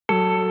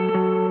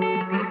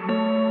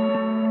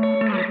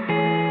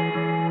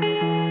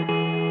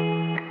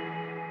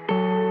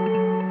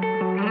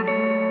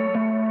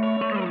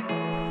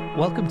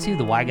Welcome to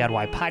the Why God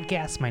Why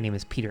podcast. My name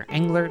is Peter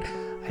Englert.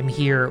 I'm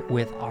here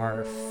with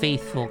our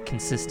faithful,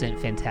 consistent,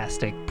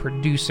 fantastic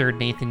producer,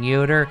 Nathan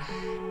Yoder,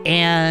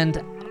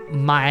 and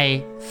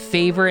my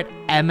favorite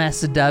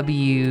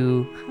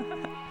MSW,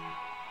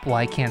 well,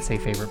 I can't say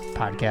favorite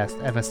podcast,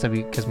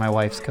 MSW, because my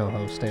wife's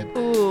co-hosted.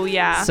 Ooh,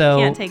 yeah, so,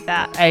 can't take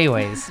that.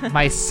 Anyways,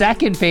 my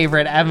second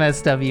favorite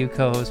MSW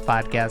co-host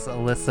podcast,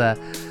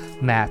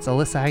 Alyssa Matz.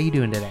 Alyssa, how are you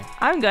doing today?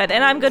 I'm good,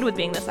 and I'm good with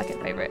being the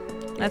second favorite.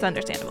 That's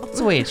understandable. That's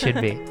the way it should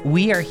be.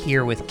 We are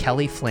here with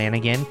Kelly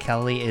Flanagan.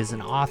 Kelly is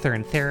an author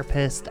and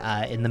therapist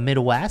in the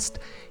Midwest.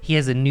 He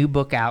has a new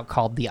book out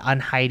called The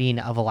Unhiding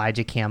of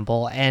Elijah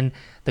Campbell. And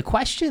the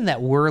question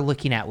that we're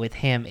looking at with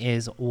him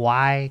is,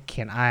 why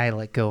can I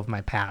let go of my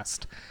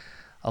past?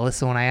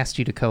 Alyssa, when I asked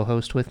you to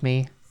co-host with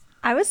me,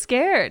 I was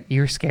scared.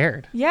 You were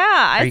scared. Yeah,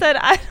 I said,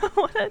 I don't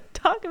want to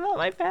talk about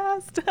my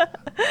past.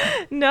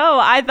 No,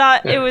 I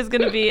thought we were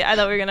going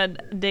to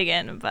dig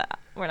in, but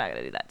we're not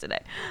going to do that today.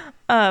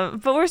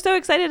 But we're so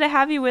excited to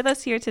have you with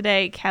us here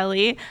today,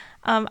 Kelly.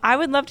 I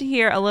would love to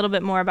hear a little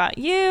bit more about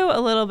you, a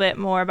little bit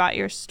more about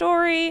your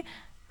story.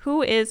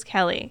 Who is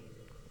Kelly?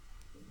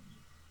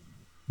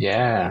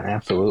 Yeah,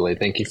 absolutely.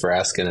 Thank you for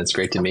asking. It's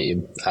great to meet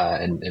you,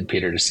 and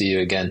Peter, to see you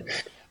again.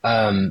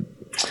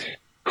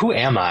 Who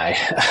am I?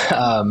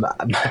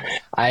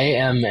 I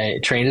am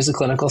trained as a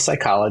clinical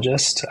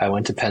psychologist. I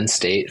went to Penn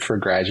State for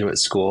graduate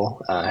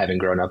school, having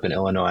grown up in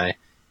Illinois.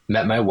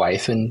 Met my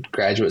wife in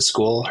graduate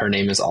school. Her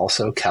name is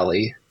also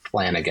Kelly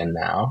Flanagan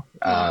now.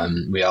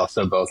 We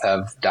also both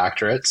have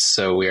doctorates,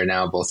 so we are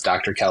now both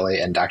Dr. Kelly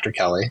and Dr.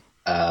 Kelly.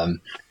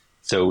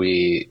 So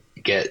we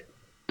get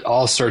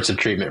all sorts of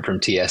treatment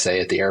from TSA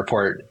at the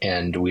airport,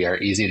 and we are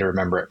easy to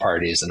remember at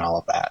parties and all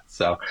of that.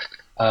 So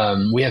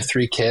we have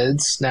 3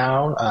 kids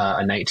now.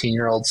 A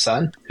 19-year-old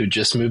son who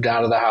just moved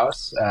out of the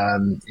house,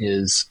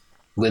 is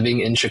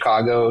living in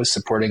Chicago,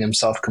 supporting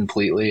himself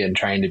completely and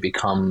trying to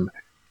become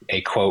a,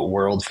 quote,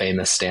 world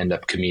famous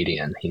stand-up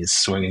comedian. He's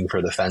swinging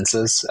for the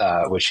fences,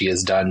 which he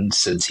has done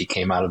since he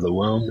came out of the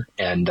womb.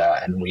 And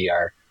we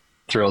are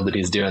thrilled that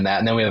he's doing that.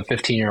 And then we have a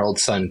 15-year-old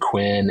son,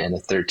 Quinn, and a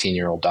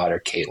 13-year-old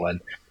daughter,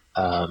 Caitlin.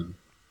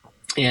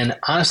 And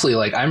honestly,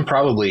 like, I'm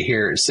probably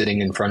here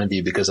sitting in front of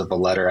you because of a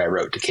letter I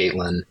wrote to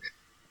Caitlin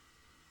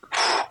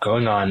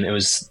going on. It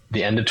was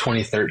the end of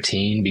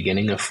 2013,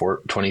 beginning of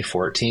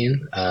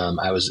 2014.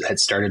 I had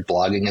started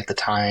blogging at the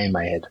time.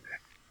 I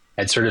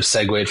had sort of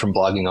segued from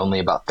blogging only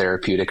about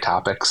therapeutic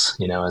topics,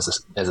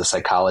 as a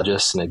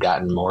psychologist, and had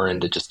gotten more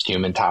into just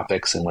human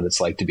topics and what it's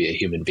like to be a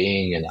human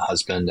being and a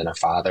husband and a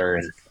father.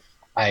 And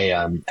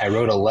I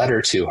wrote a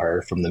letter to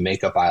her from the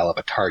makeup aisle of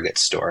a Target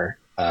store,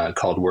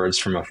 called Words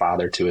from a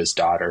Father to His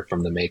Daughter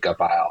from the Makeup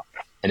Aisle.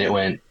 And it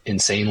went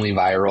insanely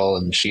viral.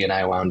 And she and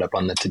I wound up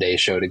on the Today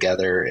Show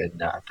together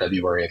in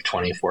February of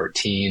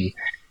 2014.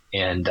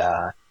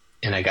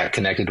 And I got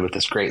connected with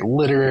this great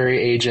literary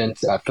agent,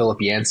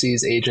 Philip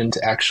Yancey's agent,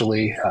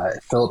 actually.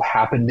 Philip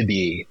happened to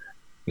be,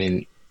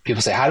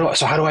 people say, how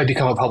do I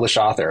become a published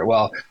author?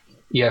 Well,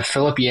 you have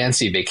Philip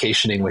Yancey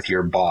vacationing with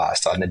your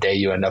boss on the day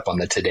you end up on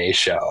the Today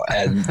Show,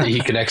 and he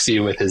connects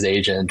you with his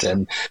agent.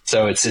 And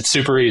so it's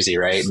super easy,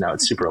 right? No,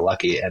 it's super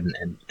lucky and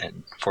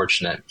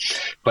fortunate.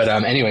 But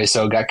anyway,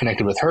 so got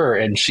connected with her,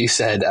 and she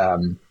said,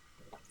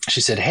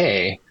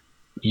 hey,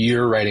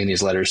 you're writing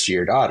these letters to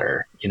your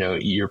daughter.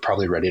 You're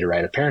probably ready to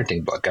write a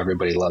parenting book.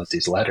 Everybody loves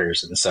these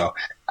letters. And so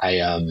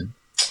I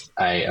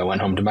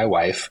went home to my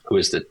wife, who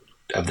is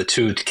of the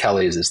two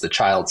Kellys, is the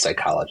child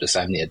psychologist.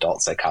 I'm the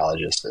adult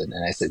psychologist. And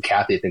I said,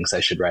 Kathy thinks I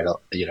should write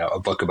a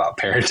book about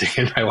parenting.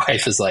 And my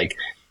wife is like,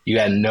 you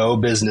had no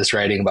business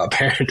writing about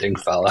parenting,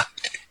 fella.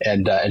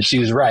 And she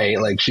was right.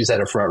 Like, she's had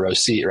a front row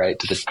seat, right,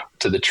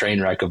 to the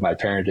train wreck of my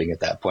parenting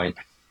at that point.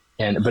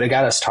 But it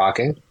got us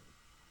talking.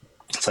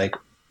 It's like,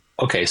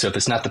 okay, so if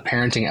it's not the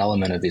parenting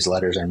element of these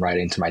letters I'm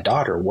writing to my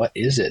daughter, what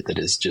is it that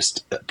is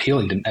just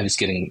appealing to me? I was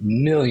getting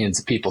millions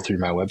of people through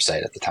my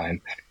website at the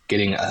time,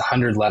 getting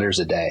 100 letters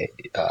a day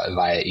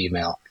via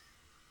email.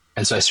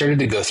 And so I started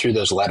to go through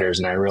those letters,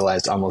 and I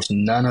realized almost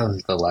none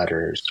of the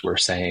letters were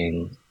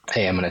saying,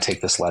 hey, I'm going to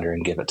take this letter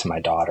and give it to my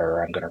daughter,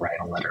 or I'm going to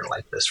write a letter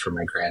like this for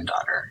my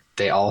granddaughter.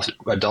 They all,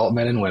 adult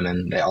men and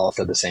women, they all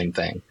said the same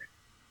thing.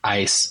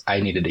 I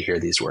needed to hear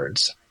these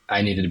words.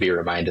 I needed to be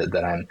reminded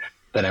that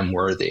I'm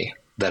worthy,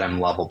 that I'm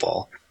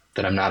lovable,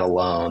 that I'm not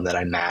alone, that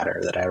I matter,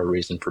 that I have a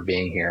reason for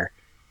being here.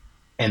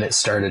 And it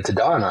started to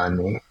dawn on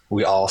me,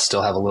 we all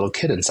still have a little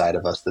kid inside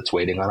of us that's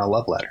waiting on a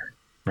love letter,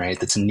 right?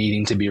 That's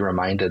needing to be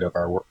reminded of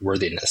our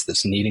worthiness,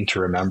 that's needing to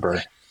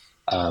remember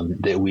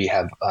that we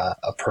have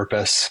a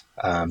purpose,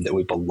 that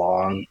we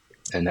belong,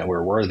 and that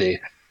we're worthy.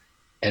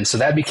 And so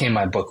that became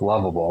my book,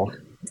 Lovable.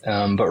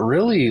 But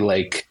really,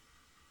 like,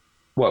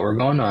 we're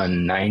going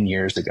on 9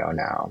 years ago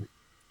now.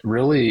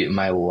 Really,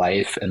 my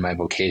life and my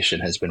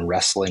vocation has been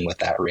wrestling with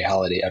that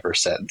reality ever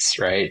since,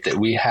 right? That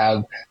we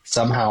have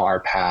somehow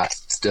our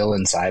past still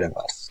inside of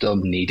us, still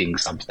needing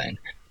something.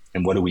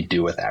 And what do we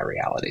do with that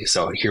reality?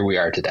 So here we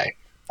are today.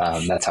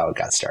 That's how it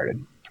got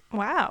started.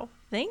 Wow.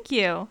 Thank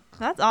you.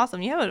 That's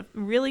awesome. You have a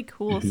really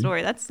cool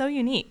story. That's so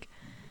unique.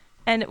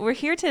 And we're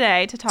here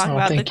today to talk Oh,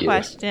 about the thank you.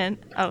 question.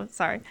 Oh,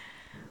 sorry.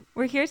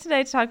 We're here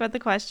today to talk about the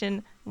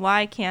question,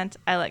 why can't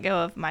I let go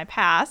of my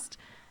past?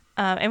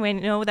 And we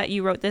know that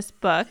you wrote this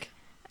book,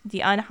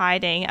 The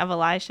Unhiding of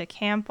Elijah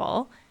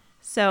Campbell.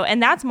 So,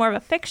 and that's more of a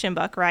fiction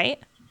book, right?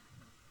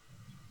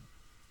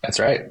 That's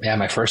right. Yeah,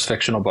 my first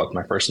fictional book,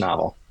 my first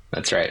novel.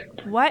 That's right.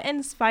 What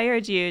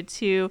inspired you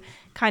to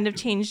kind of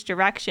change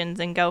directions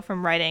and go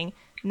from writing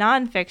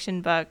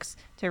nonfiction books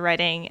to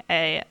writing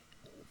a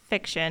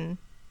fiction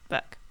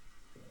book?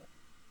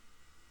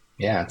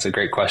 Yeah, it's a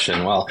great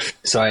question. Well,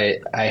 so I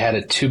had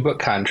a 2-book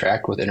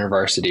contract with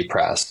InterVarsity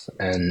Press,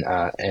 and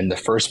the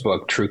first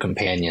book, True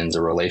Companions,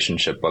 a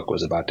relationship book,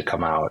 was about to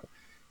come out.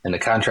 And the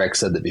contract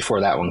said that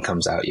before that one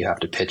comes out, you have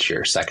to pitch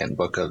your second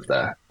book of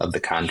the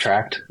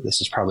contract.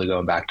 This is probably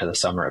going back to the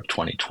summer of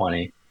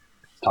 2020.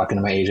 Talking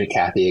to my agent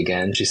Kathy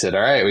again, she said,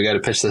 "All right, we got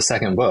to pitch the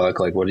second book.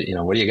 Like, what do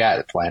you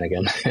got,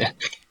 Flanagan?"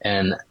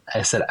 And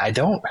I said, "I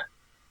don't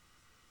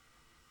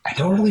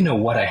really know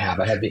what I have.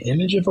 I have the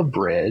image of a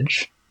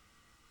bridge."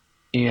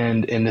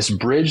 And in this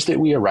bridge that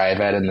we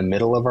arrive at in the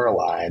middle of our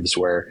lives,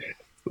 where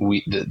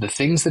the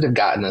things that have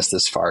gotten us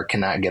this far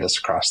cannot get us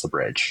across the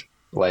bridge.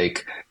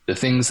 Like the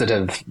things that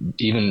have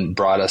even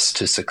brought us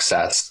to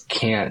success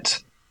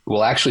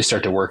will actually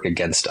start to work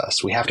against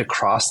us. We have to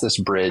cross this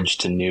bridge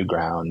to new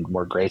ground,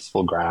 more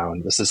graceful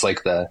ground. This is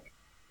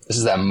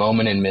that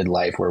moment in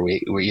midlife where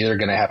we're either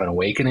going to have an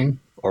awakening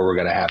or we're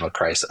going to have a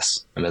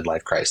crisis, a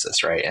midlife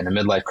crisis, right? And a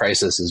midlife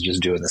crisis is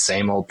just doing the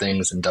same old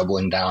things and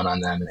doubling down on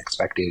them and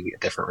expecting to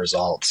get different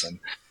results. And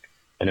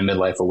a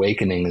midlife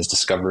awakening is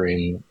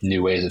discovering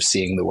new ways of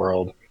seeing the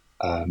world,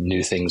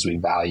 new things we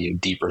value,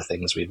 deeper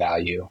things we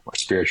value, or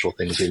spiritual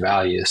things we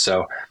value.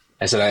 So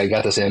I said, I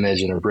got this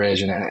image in a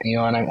bridge, and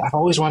I've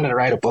always wanted to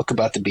write a book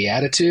about the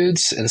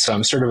Beatitudes. And so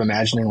I'm sort of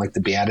imagining like the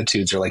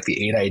Beatitudes are like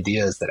the 8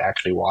 ideas that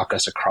actually walk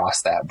us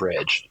across that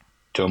bridge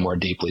to a more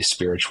deeply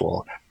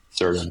spiritual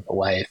sort of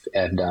life.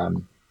 And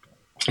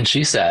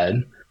she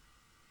said,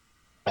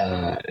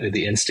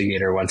 the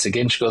instigator once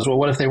again, she goes, "Well,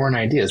 what if they weren't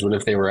ideas? What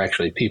if they were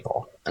actually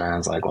people?" And I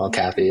was like, "Well,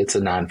 Kathy, it's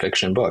a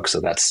nonfiction book,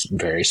 so that's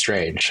very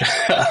strange."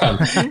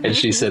 And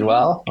she said,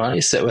 "Well, why don't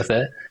you sit with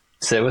it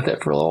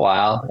for a little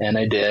while?" And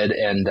I did,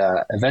 and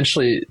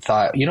eventually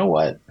thought, you know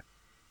what?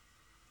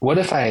 What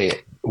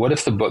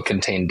if the book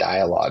contained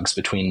dialogues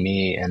between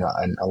me and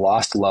a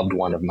lost loved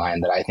one of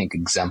mine that I think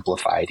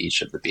exemplified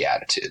each of the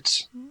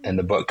Beatitudes, and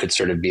the book could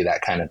sort of be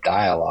that kind of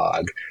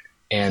dialogue.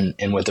 And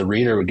what the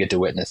reader would get to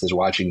witness is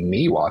watching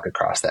me walk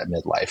across that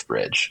midlife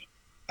bridge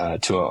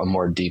to a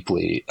more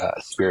deeply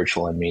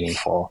spiritual and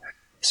meaningful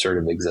sort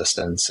of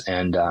existence.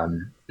 And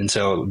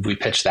so we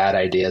pitched that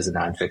idea as a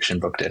nonfiction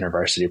book to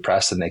InterVarsity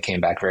Press, and they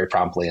came back very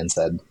promptly and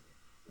said,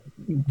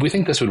 "We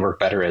think this would work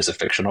better as a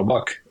fictional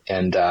book."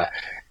 And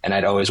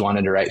I'd always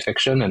wanted to write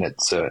fiction, and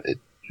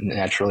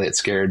naturally it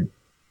scared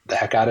the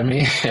heck out of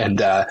me.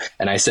 And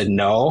I said,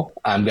 "No,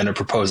 I'm going to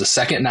propose a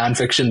second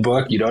nonfiction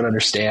book. You don't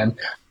understand."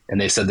 And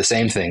they said the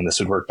same thing. This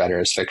would work better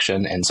as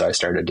fiction. And so I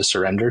started to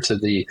surrender to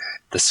the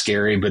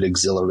scary but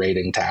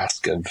exhilarating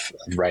task of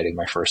writing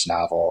my first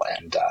novel.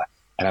 And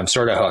I'm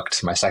sort of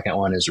hooked. My second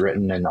one is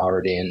written and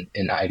already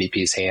in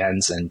IVP's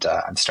hands, and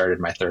I've started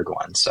my third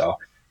one. So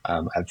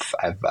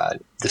I've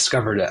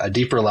discovered a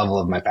deeper level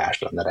of my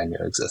passion that I knew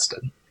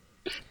existed.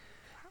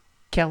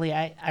 Kelly,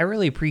 I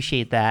really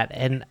appreciate that.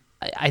 And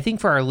I think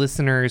for our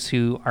listeners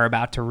who are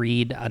about to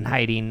read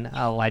Unhiding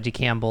Elijah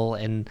Campbell,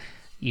 and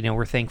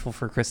we're thankful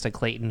for Krista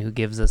Clayton, who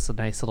gives us a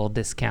nice little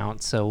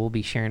discount. So we'll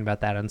be sharing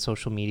about that on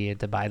social media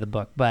to buy the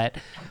book. But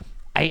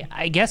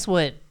I guess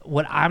what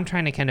I'm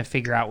trying to kind of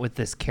figure out with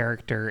this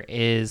character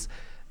is,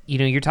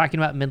 you're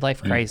talking about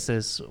midlife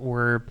crisis.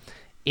 We're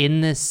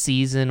in this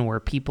season where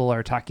people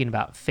are talking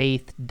about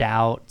faith,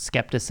 doubt,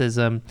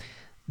 skepticism,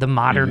 the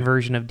modern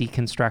version of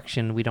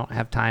deconstruction. We don't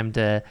have time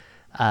to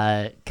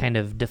kind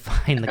of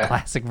define the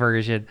classic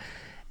version.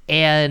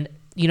 And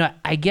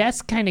I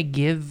guess kind of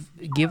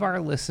give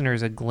our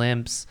listeners a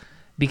glimpse,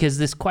 because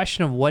this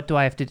question of what do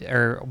I have to,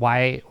 or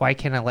why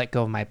can't I let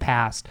go of my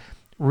past,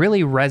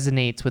 really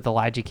resonates with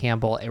Elijah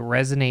Campbell. It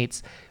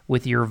resonates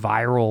with your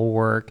viral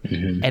work,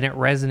 and it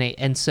resonates.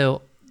 And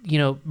so,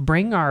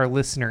 bring our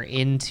listener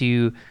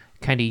into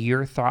kind of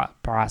your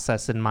thought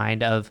process in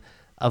mind of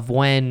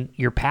when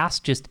your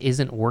past just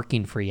isn't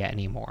working for you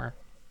anymore.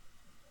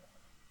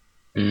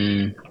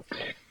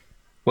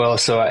 Well,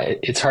 so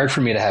it's hard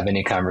for me to have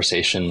any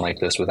conversation like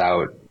this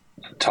without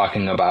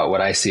talking about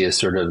what I see as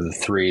sort of the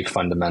 3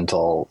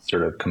 fundamental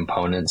sort of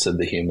components of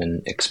the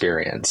human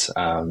experience.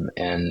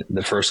 And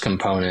the first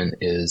component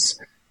is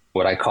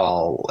what I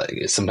call,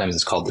 sometimes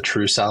it's called the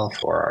true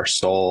self or our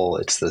soul.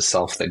 It's the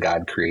self that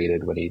God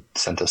created when he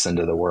sent us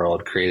into the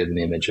world, created in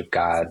the image of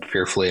God,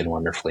 fearfully and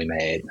wonderfully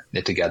made,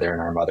 knit together in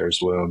our mother's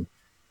womb.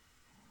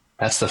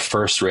 That's the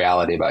first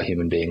reality about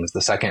human beings.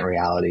 The second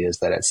reality is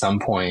that at some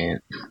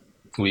point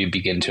we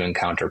begin to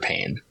encounter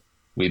pain.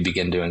 We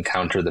begin to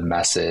encounter the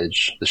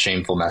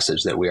shameful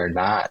message that we are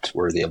not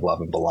worthy of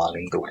love and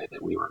belonging the way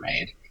that we were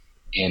made.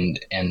 And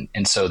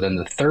so then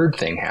the third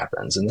thing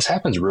happens, and this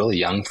happens really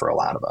young for a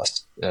lot of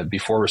us,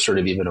 before we're sort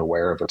of even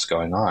aware of what's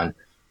going on.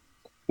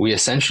 We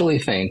essentially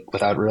think,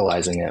 without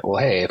realizing it, well,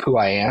 hey, if who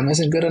I am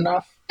isn't good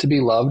enough to be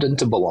loved and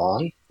to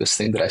belong, this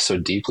thing that I so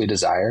deeply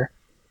desire,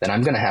 then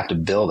I'm going to have to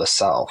build a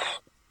self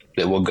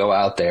that will go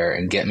out there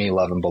and get me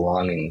love and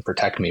belonging,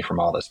 protect me from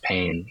all this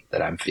pain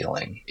that I'm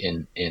feeling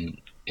in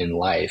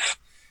life.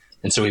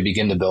 And so we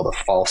begin to build a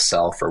false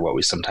self, or what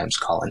we sometimes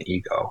call an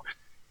ego.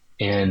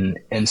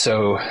 And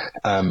so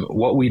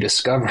what we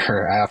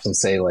discover, I often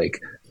say,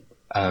 like,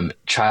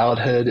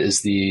 childhood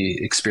is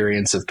the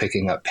experience of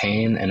picking up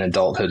pain, and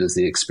adulthood is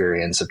the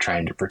experience of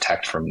trying to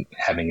protect from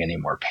having any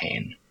more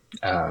pain.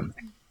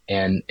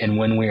 And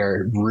when we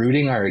are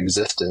rooting our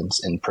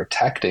existence in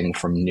protecting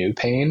from new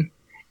pain,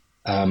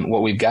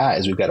 what we've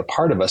got a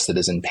part of us that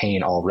is in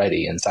pain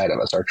already inside of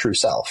us. Our true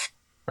self,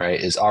 right,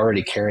 is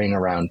already carrying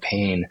around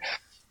pain,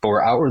 but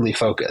we're outwardly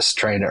focused,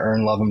 trying to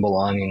earn love and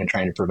belonging and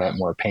trying to prevent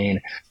more pain.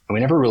 And we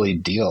never really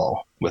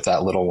deal with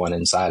that little one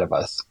inside of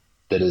us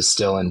that is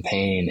still in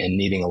pain and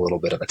needing a little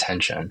bit of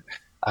attention.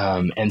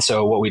 And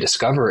so what we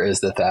discover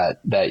is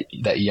that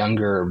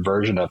younger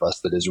version of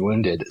us that is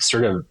wounded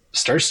sort of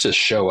starts to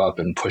show up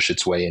and push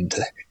its way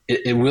into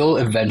it. It will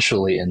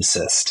eventually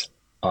insist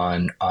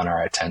on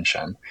our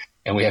attention.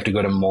 And we have to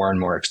go to more and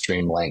more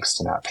extreme lengths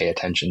to not pay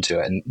attention to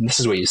it. And this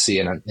is what you see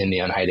in The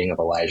Unhiding of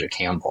Elijah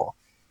Campbell.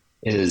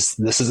 This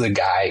is a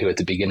guy who at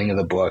the beginning of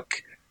the book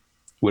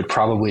would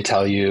probably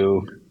tell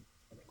you,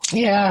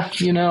 yeah,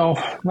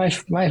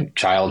 my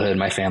childhood,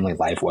 my family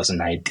life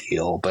wasn't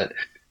ideal, but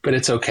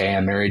it's okay.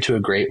 I'm married to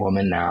a great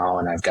woman now,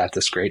 and I've got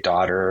this great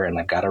daughter, and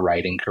I've got a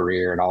writing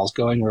career, and all's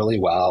going really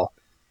well.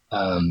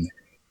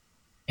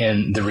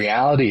 And the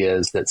reality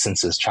is that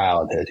since his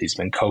childhood, he's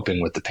been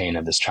coping with the pain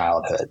of his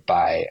childhood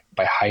by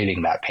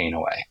hiding that pain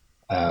away.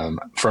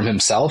 From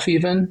himself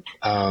even,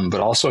 but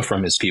also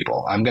from his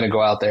people. I'm going to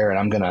go out there and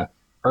I'm going to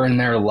earn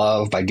their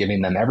love by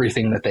giving them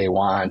everything that they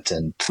want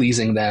and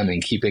pleasing them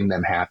and keeping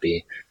them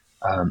happy.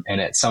 And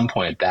at some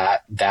point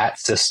that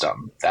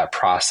system, that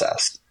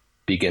process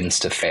begins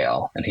to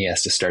fail, and he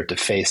has to start to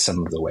face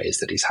some of the ways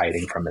that he's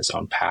hiding from his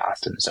own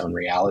past and his own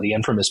reality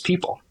and from his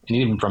people and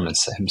even from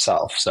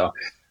himself. So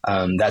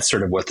that's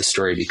sort of what the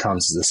story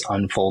becomes, is this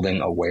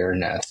unfolding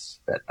awareness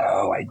that,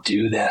 oh, I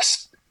do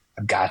this.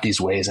 I've got these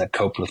ways I've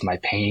coped with my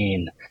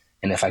pain.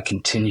 And if I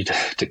continue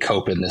to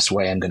cope in this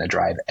way, I'm going to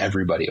drive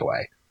everybody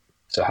away.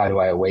 So how do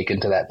I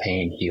awaken to that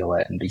pain, heal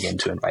it, and begin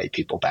to invite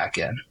people back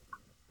in?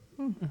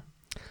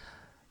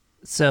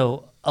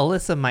 So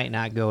Alyssa might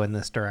not go in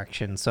this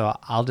direction, so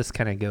I'll just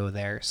kind of go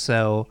there.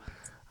 So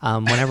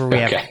whenever we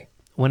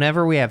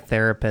have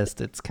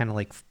therapists, it's kind of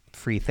like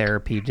free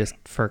therapy just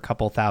for a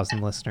couple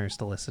thousand listeners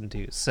to listen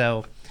to.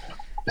 So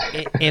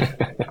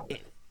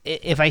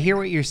if I hear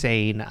what you're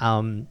saying,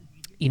 and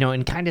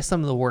kind of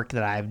some of the work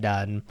that I've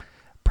done,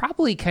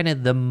 probably kind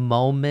of the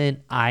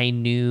moment I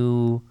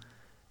knew,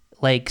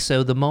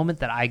 so the moment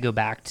that I go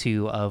back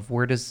to of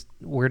where does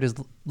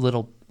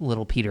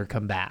little Peter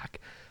come back?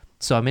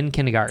 So I'm in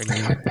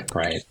kindergarten,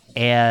 right?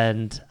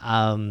 And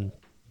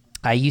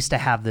I used to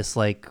have this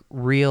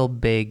real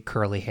big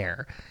curly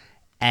hair,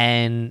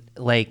 and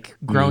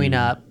growing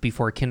up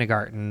before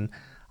kindergarten,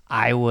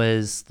 I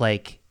was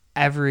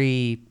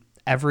every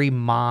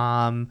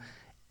mom,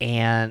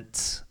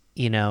 aunt,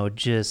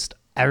 just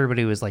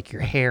everybody was like,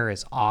 your hair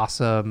is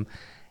awesome.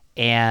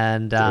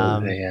 And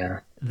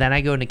then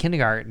I go into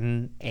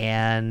kindergarten,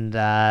 and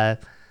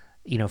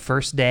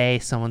first day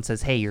someone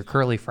says, hey, you're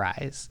curly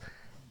fries.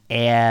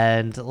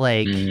 And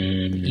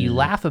you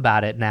laugh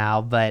about it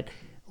now, but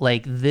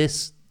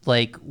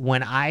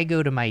when I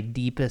go to my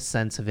deepest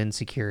sense of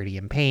insecurity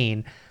and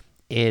pain,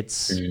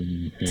 it's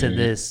to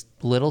this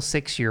little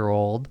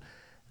 6-year-old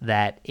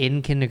that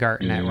in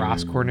kindergarten at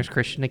Ross Corners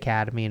Christian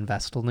Academy in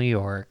Vestal, New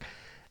York,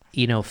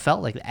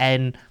 felt like that.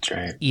 And,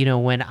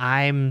 when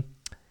I'm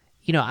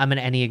an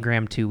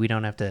Enneagram 2, we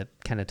don't have to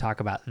kind of talk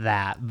about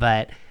that,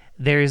 but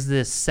there's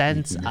this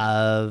sense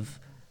of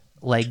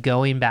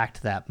going back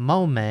to that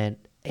moment.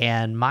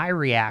 And my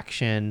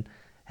reaction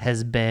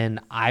has been,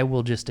 I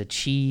will just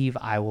achieve,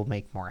 I will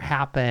make more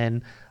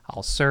happen,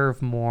 I'll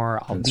serve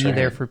more, I'll be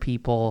there for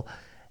people.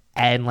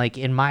 And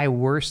in my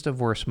worst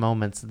of worst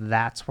moments,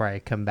 that's where I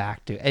come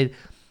back to.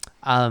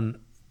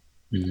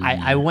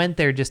 I went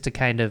there just to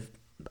kind of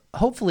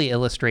hopefully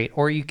illustrate,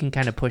 or you can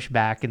kind of push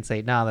back and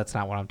say, no, that's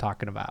not what I'm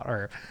talking about.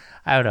 Or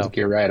I don't know. I think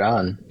you're right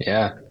on.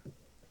 Yeah.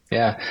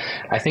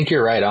 I think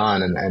you're right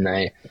on.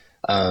 And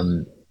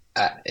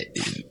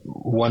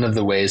one of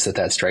the ways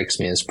that strikes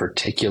me as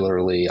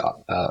particularly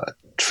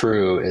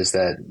true is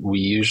that we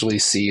usually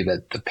see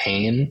that the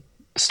pain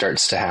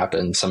starts to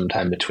happen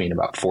sometime between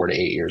about 4 to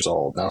 8 years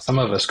old. Now, some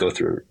of us go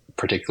through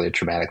particularly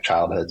traumatic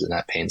childhoods, and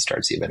that pain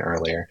starts even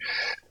earlier.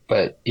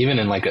 But even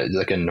in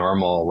a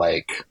normal,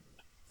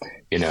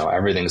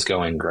 everything's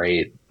going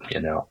great,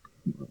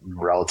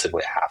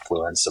 relatively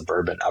affluent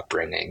suburban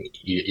upbringing,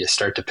 you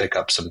start to pick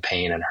up some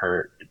pain and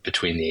hurt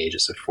between the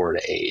ages of 4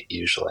 to 8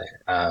 usually.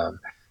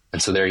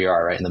 And so there you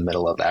are, right in the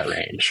middle of that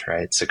range,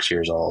 right? 6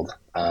 years old.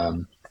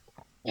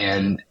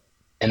 And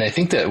I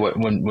think that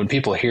when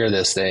people hear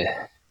this,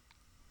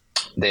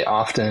 they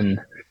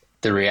often,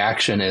 the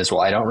reaction is,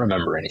 well, I don't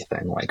remember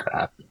anything like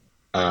that.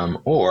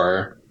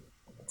 Or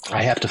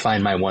I have to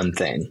find my one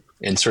thing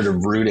and sort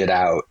of root it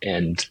out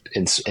and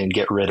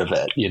get rid of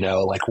it,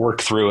 like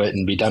work through it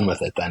and be done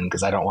with it then,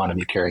 because I don't want to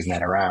be carrying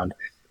that around.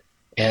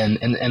 And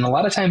a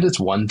lot of times it's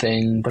one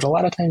thing, but a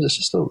lot of times it's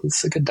just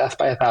it's like a death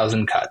by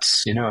 1,000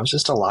 cuts. It's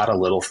just a lot of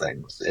little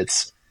things.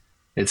 It's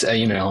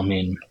I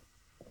mean,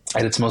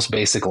 at its most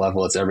basic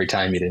level, it's every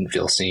time you didn't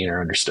feel seen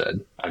or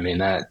understood. I mean,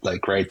 that,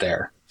 like, right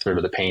there, sort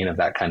of the pain of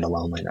that kind of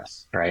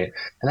loneliness, right?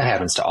 And that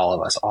happens to all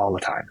of us all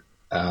the time.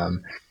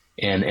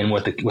 And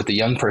what the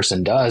young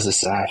person does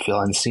is, I feel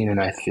unseen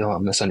and I feel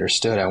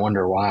misunderstood. I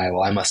wonder why.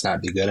 Well, I must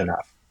not be good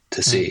enough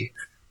to see.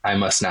 I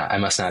must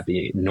not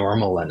be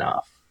normal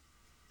enough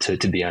to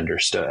be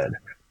understood.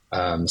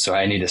 So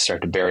I need to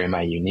start to bury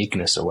my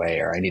uniqueness away,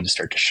 or I need to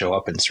start to show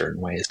up in certain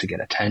ways to get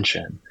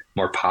attention,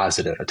 more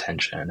positive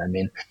attention. I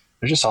mean,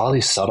 there's just all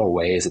these subtle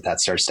ways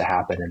that starts to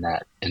happen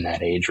in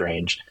that age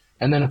range.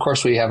 And then of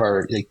course we have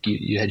our, like,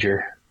 you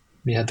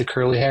had the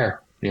curly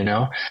hair,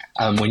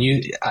 when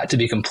you, to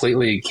be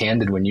completely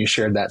candid, when you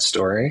shared that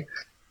story,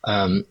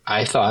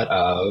 I thought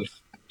of,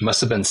 must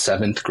have been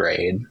 7th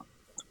grade.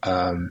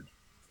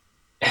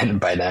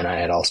 And by then I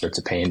had all sorts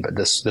of pain, but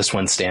this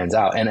one stands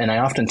out. And I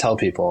often tell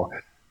people,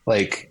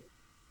 like,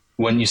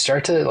 when you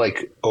start to,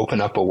 like, open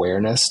up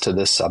awareness to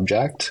this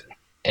subject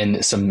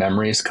and some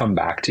memories come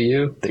back to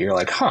you that you're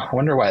like, I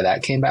wonder why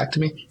that came back to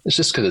me. It's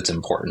just because it's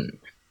important.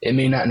 It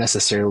may not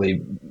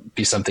necessarily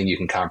be something you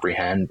can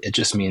comprehend. It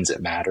just means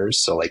it matters.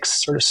 So, like,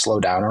 sort of slow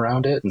down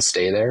around it and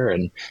stay there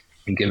and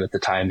give it the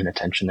time and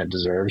attention it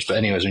deserves. But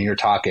anyways, when you're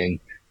talking,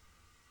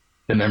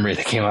 the memory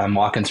that came, I'm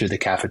walking through the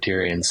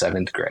cafeteria in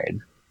 7th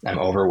grade. I'm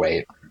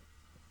overweight,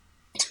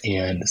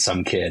 and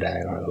some kid, I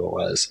don't know who it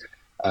was,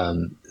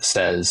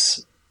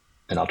 says,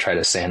 and I'll try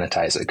to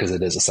sanitize it because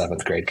it is a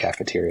 7th grade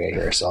cafeteria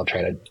here, so I'll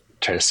try to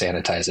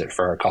sanitize it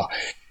for our call.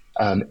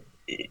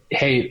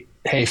 Hey,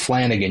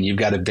 Flanagan, you've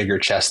got a bigger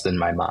chest than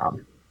my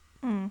mom.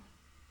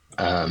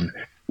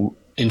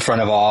 In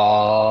front of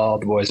all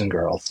the boys and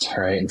girls,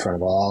 right? In front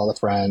of all the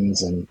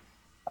friends, and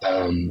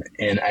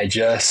I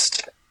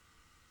just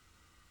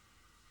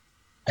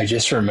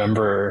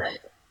remember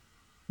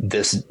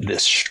this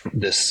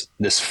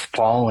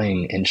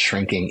falling and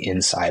shrinking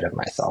inside of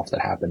myself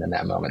that happened in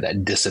that moment,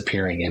 that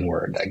disappearing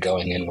inward, that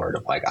going inward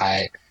of, like,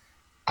 I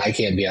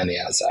can't be on the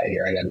outside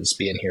here. I got to just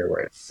be in here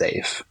where it's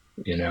safe,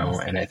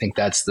 and I think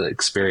that's the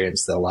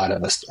experience that a lot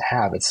of us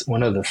have. It's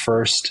one of the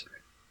first,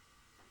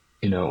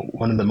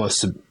 one of the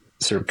most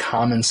sort of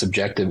common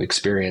subjective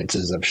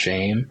experiences of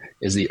shame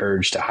is the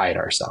urge to hide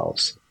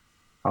ourselves.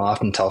 I'll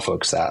often tell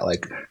folks that,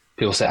 like,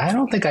 people say, I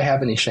don't think I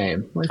have any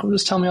shame. Like, well,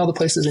 just tell me all the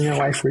places in your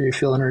life where you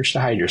feel an urge to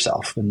hide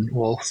yourself, and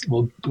we'll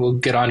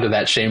get onto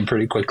that shame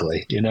pretty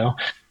quickly,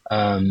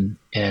 And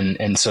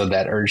so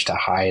that urge to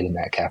hide in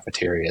that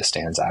cafeteria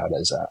stands out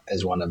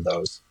as one of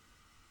those,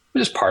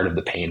 just part of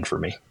the pain for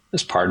me,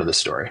 just part of the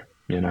story,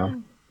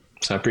 So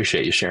I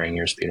appreciate you sharing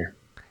yours, Peter.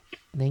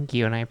 Thank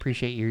you, and I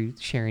appreciate you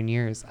sharing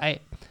yours. I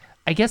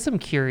guess I'm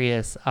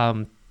curious.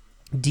 Do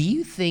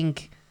you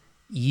think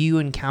you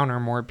encounter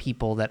more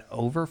people that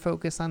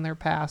over-focus on their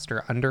past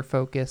or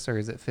under-focus, or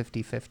is it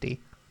 50-50?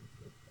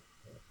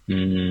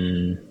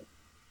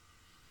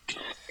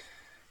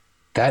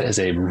 That is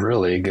a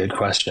really good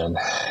question.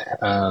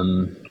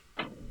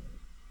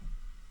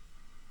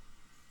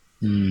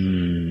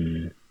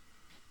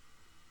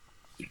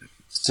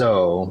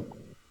 So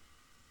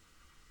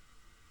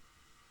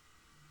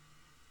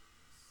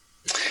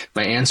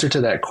my answer to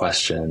that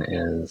question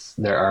is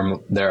there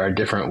are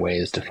different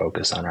ways to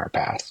focus on our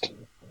past.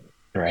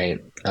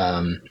 Right.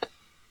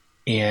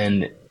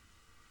 And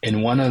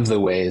one of the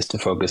ways to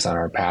focus on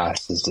our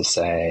past is to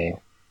say,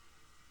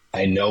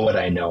 I know what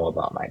I know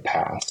about my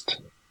past,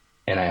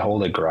 and I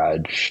hold a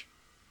grudge,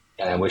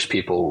 and I wish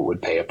people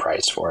would pay a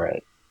price for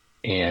it.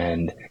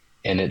 And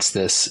it's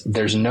this,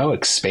 there's no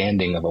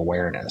expanding of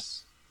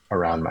awareness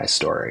around my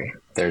story.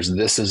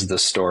 This is the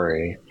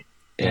story,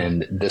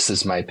 and this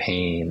is my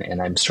pain,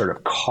 and I'm sort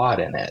of caught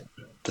in it.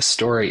 The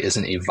story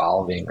isn't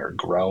evolving or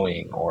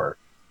growing or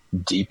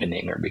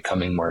deepening or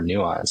becoming more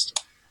nuanced.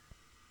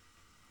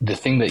 The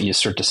thing that you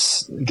start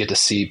to get to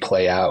see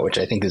play out, which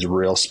I think is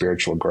real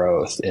spiritual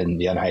growth in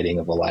The Unhiding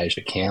of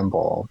Elijah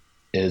Campbell,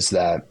 is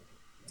that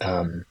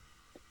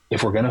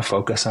if we're going to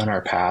focus on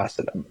our past,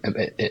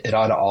 it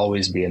ought to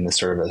always be in the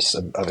service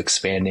of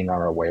expanding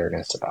our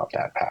awareness about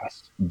that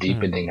past,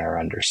 deepening our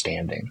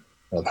understanding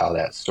of how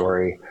that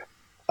story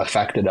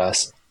affected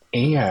us,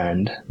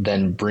 and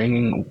then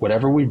bringing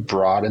whatever we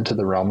brought into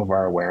the realm of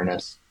our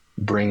awareness,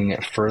 bringing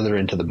it further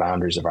into the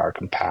boundaries of our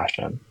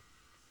compassion,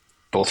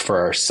 both for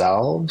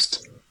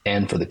ourselves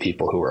and for the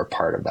people who are a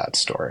part of that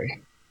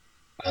story.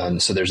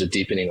 So there's a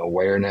deepening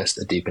awareness,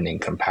 a deepening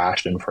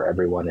compassion for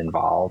everyone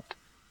involved.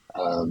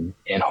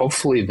 And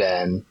hopefully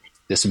then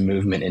this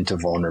movement into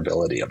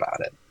vulnerability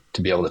about it,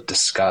 to be able to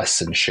discuss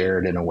and share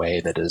it in a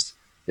way that is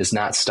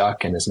not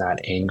stuck and is not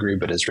angry,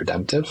 but is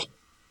redemptive.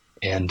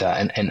 And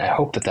I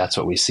hope that that's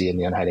what we see in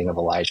The Unhiding of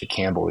Elijah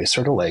Campbell. We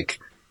sort of like,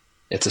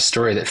 it's a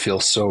story that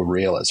feels so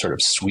real. It sort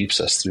of sweeps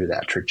us through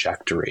that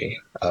trajectory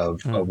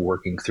of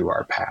working through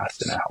our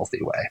past in a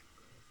healthy way.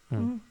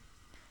 Mm.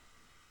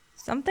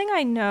 Something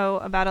I know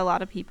about a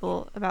lot of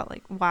people about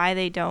like why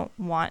they don't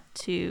want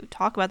to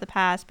talk about the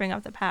past, bring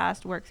up the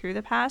past, work through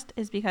the past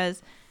is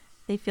because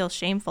they feel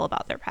shameful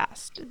about their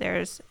past.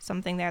 There's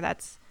something there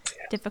that's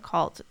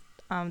difficult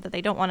that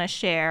they don't want to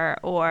share,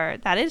 or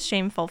that is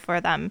shameful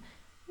for them.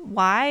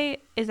 Why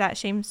is that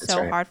shame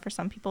so hard for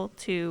some people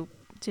to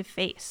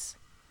face?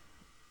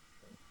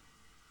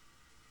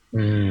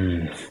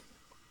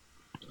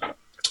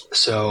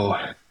 So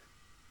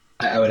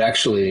I would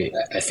actually,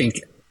 I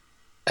think,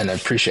 and I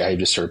appreciate how you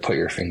just sort of put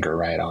your finger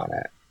right on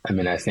it. I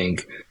mean, I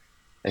think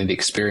the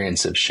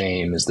experience of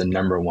shame is the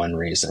number one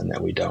reason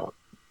that we don't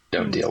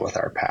deal with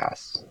our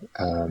past.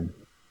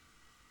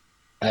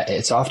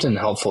 It's often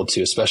helpful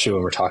to, especially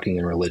when we're talking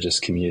in religious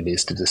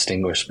communities, to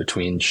distinguish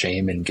between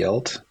shame and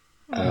guilt,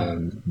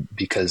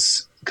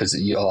 because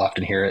you'll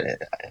often hear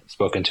it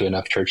spoken to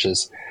enough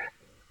churches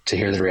to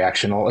hear the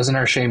reaction, well, isn't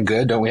our shame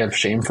good? Don't we have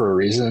shame for a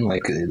reason?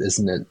 Like,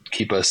 isn't it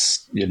keep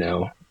us,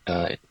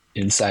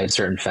 inside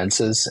certain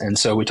fences? And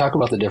so we talk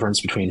about the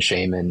difference between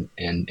shame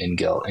and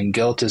guilt. And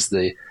guilt is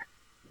the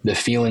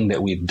feeling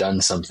that we've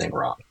done something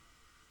wrong.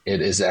 It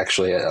is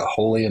actually a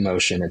holy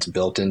emotion. It's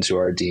built into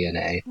our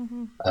DNA.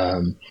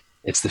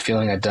 It's the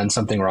feeling I've done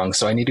something wrong,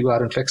 so I need to go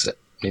out and fix it.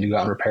 I need to go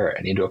out and repair it.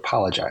 I need to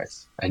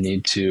apologize. I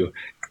need to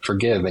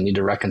forgive. I need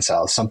to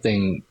reconcile.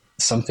 Something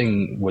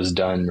was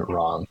done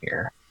wrong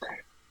here.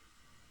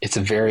 It's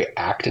a very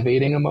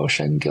activating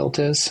emotion, guilt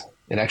is.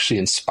 It actually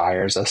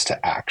inspires us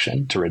to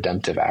action, to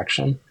redemptive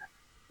action,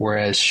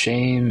 whereas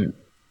shame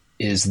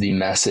is the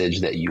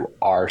message that you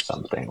are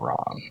something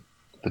wrong,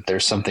 that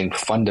there's something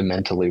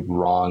fundamentally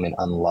wrong and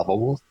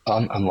unlovable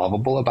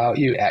about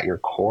you at your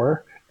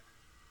core,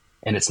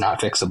 and it's not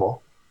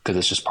fixable because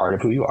it's just part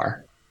of who you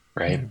are,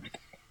 right?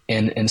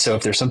 And so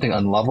if there's something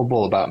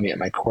unlovable about me at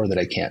my core that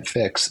I can't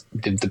fix,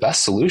 the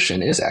best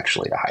solution is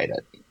actually to hide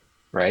it,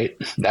 right?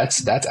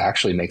 That's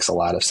actually makes a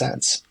lot of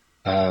sense.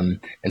 And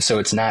so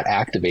it's not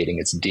activating,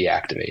 it's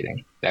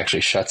deactivating. It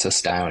actually shuts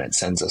us down. It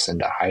sends us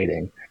into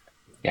hiding.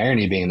 The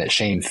irony being that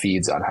shame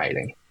feeds on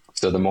hiding.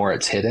 So the more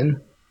it's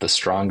hidden, the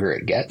stronger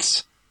it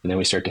gets. And then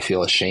we start to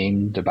feel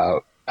ashamed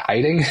about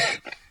hiding.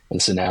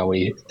 And so now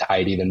we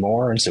hide even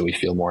more. And so we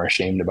feel more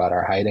ashamed about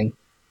our hiding.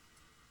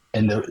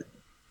 And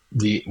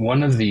the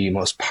one of the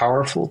most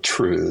powerful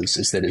truths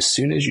is that as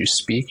soon as you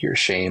speak your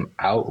shame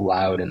out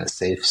loud in a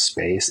safe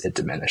space, it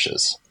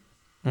diminishes.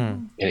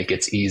 And it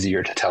gets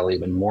easier to tell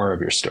even more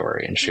of your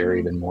story and share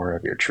even more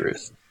of your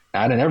truth.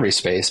 Not in every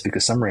space,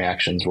 because some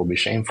reactions will be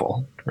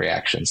shameful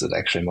reactions that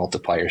actually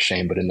multiply your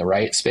shame, but in the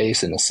right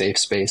space, in a safe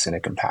space, in a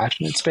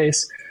compassionate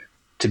space,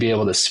 to be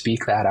able to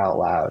speak that out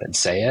loud and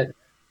say it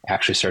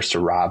actually starts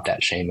to rob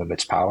that shame of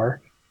its power.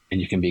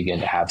 And you can begin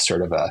to have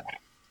sort of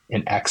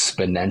an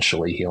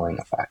exponentially healing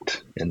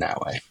effect in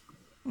that way.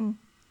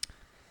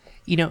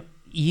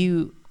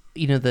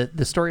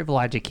 The story of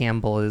Elijah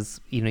Campbell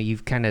is,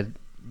 you've kind of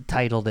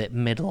titled it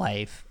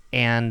Midlife.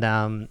 And,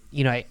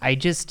 I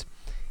just,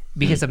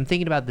 because I'm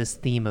thinking about this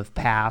theme of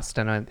past,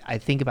 and I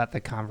think about the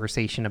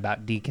conversation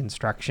about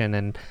deconstruction,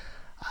 and,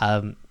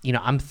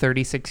 I'm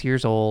 36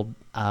 years old.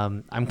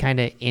 I'm kind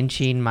of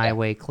inching my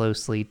way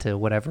closely to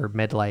whatever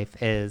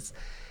midlife is.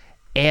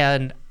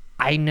 And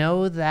I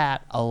know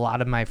that a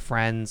lot of my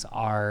friends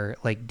are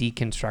like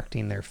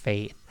deconstructing their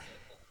faith.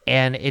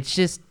 And it's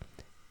just,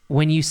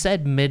 when you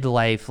said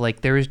midlife,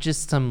 like there was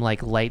just some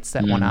like lights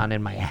that went on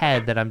in my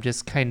head that I'm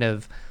kind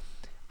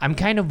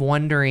of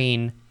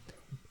wondering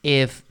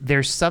if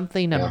there's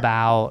something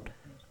about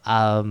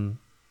the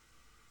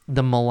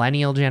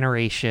millennial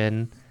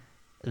generation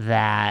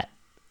that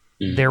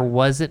there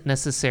wasn't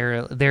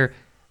necessarily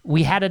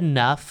we had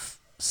enough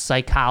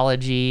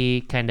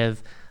psychology kind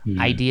of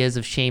ideas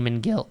of shame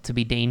and guilt to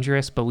be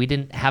dangerous, but we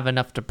didn't have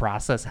enough to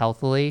process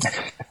healthily.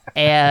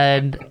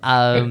 And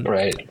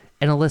Right.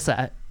 And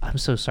Alyssa, I'm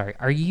so sorry.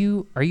 Are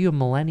you a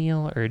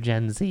millennial or a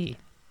Gen Z?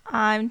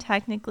 I'm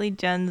technically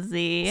Gen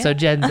Z. So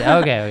Gen Z.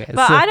 Okay.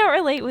 But so, I don't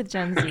relate with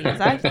Gen Zs.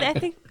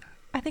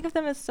 I think of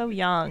them as so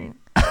young.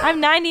 I'm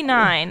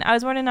 99. I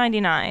was born in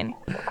 99.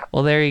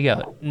 Well, there you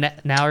go.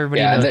 Now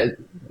everybody knows.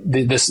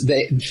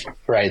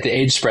 The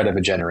age spread of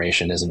a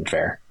generation isn't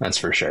fair. That's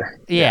for sure.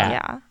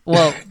 Yeah.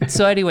 Well,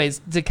 so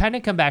anyways, to kind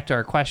of come back to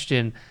our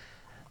question,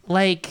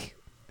 like,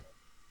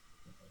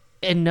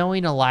 in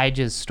knowing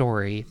Elijah's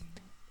story,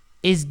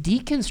 is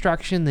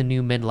deconstruction the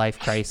new midlife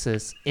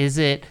crisis? Is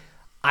it,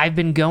 I've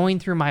been going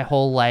through my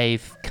whole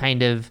life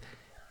kind of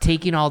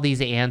taking all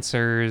these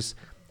answers.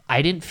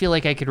 I didn't feel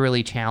like I could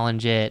really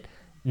challenge it.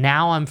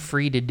 Now I'm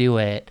free to do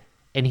it.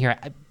 And here,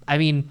 I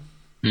mean,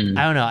 I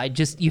don't know.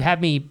 You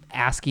had me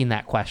asking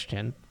that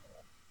question.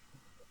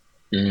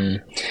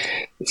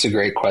 It's a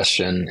great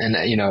question. And,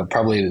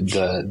 probably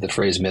the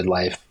phrase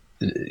midlife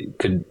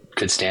could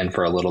could stand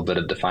for a little bit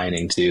of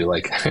defining too,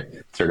 like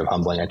sort of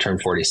humbling. I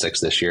turned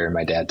 46 this year, and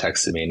my dad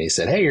texted me and he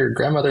said, "Hey, your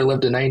grandmother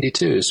lived to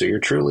 92, so you're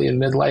truly in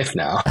midlife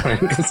now."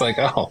 It's like,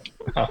 oh,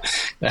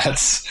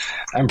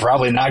 I'm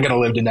probably not going to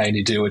live to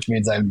 92, which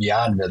means I'm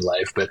beyond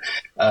midlife. But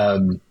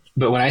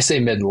when I say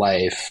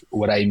midlife,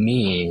 what I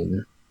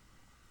mean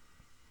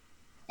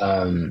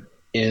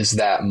is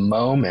that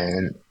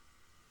moment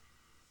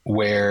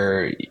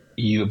where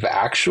you've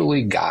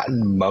actually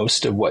gotten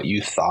most of what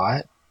you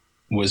thought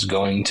was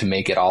going to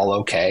make it all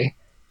okay,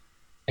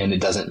 and it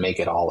doesn't make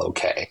it all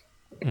okay.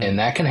 And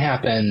that can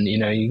happen,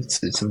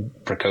 some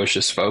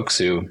precocious folks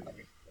who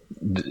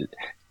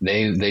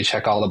they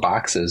check all the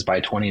boxes by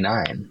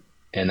 29,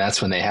 and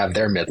that's when they have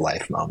their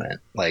midlife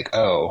moment. Like,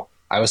 oh,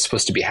 I was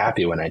supposed to be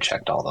happy when I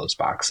checked all those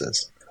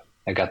boxes.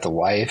 I got the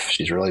wife,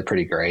 she's really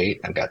pretty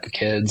great. I've got the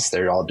kids,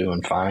 they're all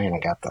doing fine. I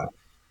got the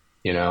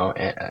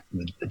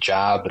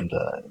job and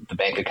the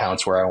bank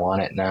account's where I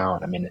want it now.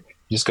 And I mean,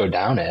 just go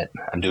down it.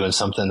 I'm doing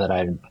something that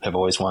I have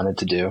always wanted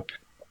to do.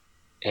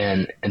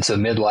 And so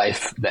that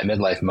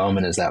midlife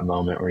moment is that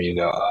moment where you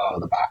go, oh,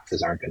 the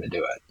boxes aren't going to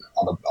do it.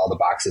 All the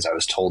boxes I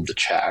was told to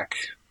check.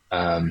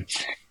 And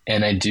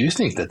I do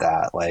think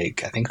I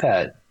think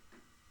that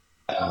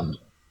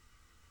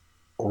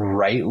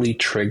rightly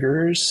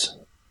triggers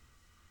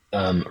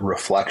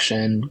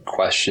reflection,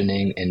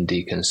 questioning, and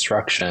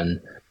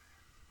deconstruction.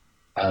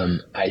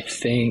 I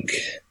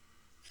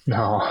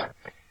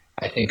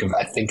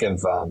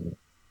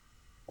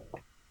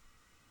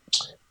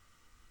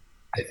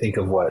think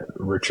of what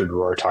Richard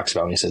Rohr talks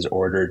about when he says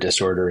order,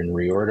 disorder, and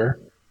reorder.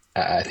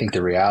 I think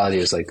the reality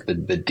is like the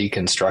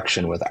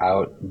deconstruction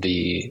without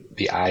the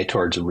eye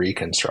towards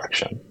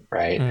reconstruction,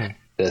 right?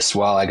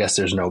 I guess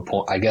there's no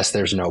point. I guess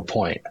the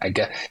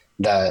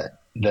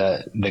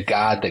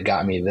God that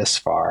got me this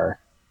far,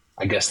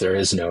 I guess there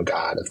is no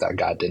God if that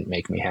God didn't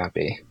make me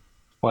happy.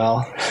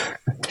 Well,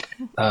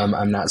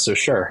 I'm not so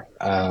sure.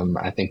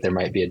 I think there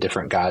might be a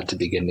different God to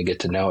begin to get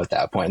to know at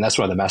that point. And that's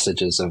one of the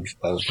messages of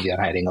the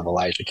Unhiding of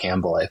Elijah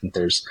Campbell. I think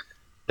there's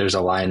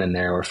a line in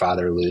there where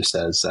Father Lou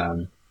says,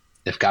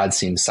 if God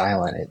seems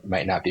silent, it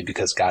might not be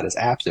because God is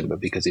absent, but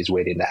because he's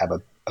waiting to have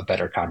a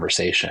better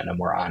conversation, a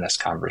more honest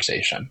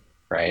conversation.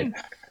 Right.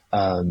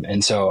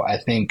 And so I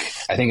think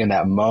in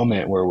that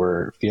moment where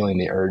we're feeling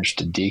the urge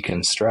to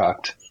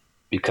deconstruct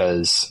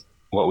because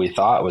what we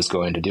thought was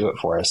going to do it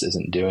for us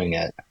isn't doing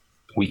it,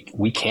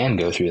 we can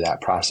go through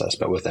that process,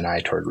 but with an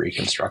eye toward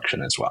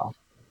reconstruction as well.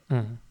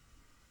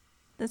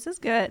 This is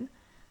good.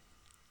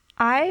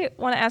 I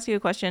want to ask you a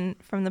question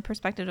from the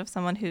perspective of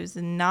someone who's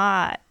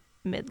not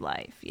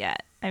midlife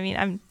yet. I mean,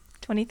 I'm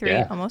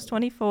 23, almost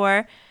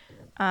 24.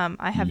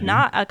 I have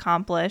not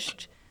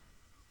accomplished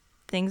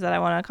things that I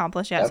want to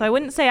accomplish yet. So I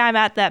wouldn't say I'm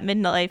at that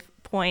midlife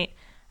point,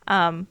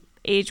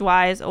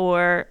 age-wise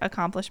or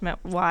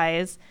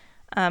accomplishment-wise.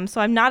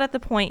 So I'm not at the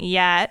point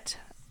yet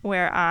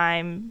where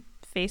I'm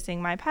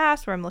facing my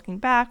past, where I'm looking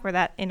back, where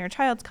that inner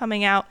child's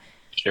coming out.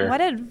 Sure.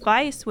 What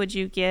advice would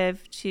you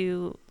give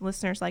to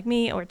listeners like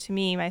me or to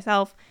me,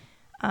 myself,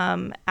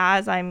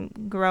 as I'm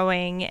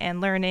growing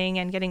and learning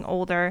and getting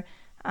older,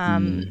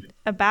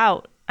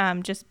 about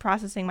just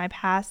processing my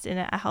past in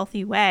a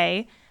healthy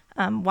way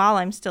while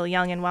I'm still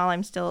young and while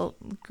I'm still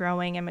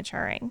growing and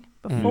maturing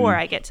before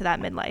I get to that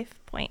midlife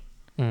point?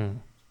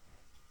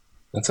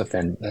 That's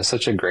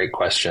such a great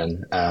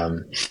question.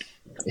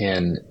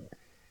 And,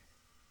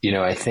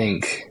 I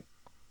think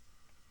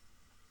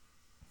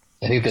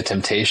the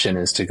temptation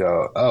is to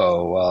go,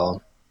 oh,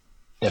 well,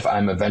 if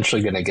I'm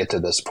eventually going to get to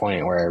this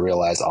point where I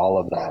realize all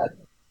of that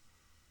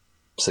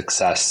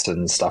success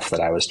and stuff that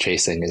I was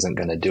chasing isn't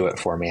going to do it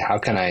for me, how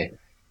can I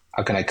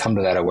come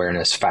to that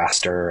awareness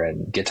faster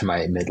and get to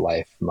my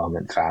midlife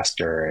moment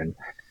faster?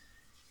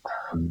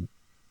 And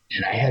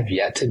I have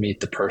yet to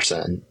meet the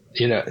person,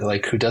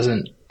 who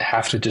doesn't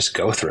have to just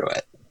go through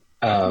it.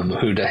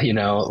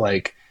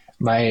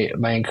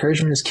 My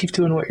encouragement is keep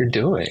doing what you're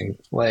doing.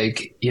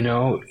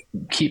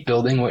 Keep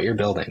building what you're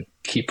building,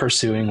 keep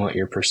pursuing what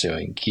you're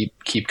pursuing,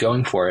 keep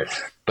going for it.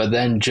 But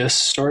then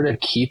just sort of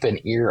keep an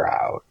ear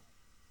out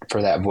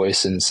for that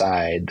voice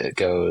inside that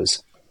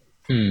goes,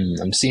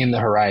 I'm seeing the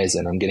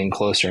horizon. I'm getting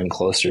closer and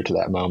closer to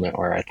that moment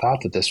where I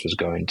thought that this was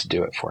going to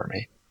do it for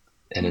me.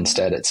 And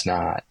instead it's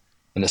not.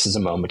 And this is a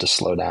moment to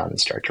slow down and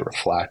start to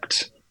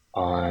reflect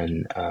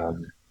on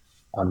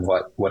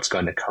what's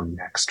going to come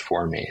next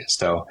for me.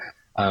 So,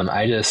 I got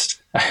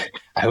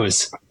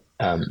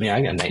a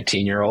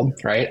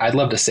 19-year-old, right? I'd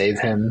love to save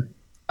him.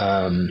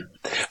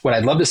 What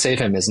I'd love to save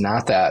him is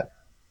not that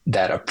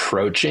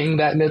approaching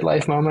that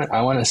midlife moment.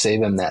 I want to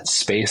save him that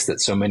space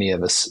that so many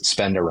of us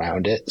spend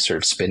around it, sort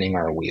of spinning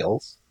our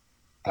wheels,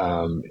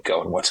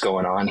 going, what's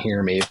going on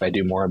here? Maybe if I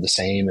do more of the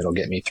same, it'll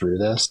get me through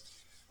this.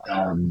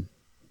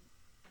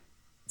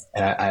 And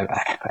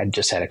I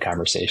just had a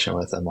conversation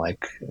with him,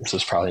 this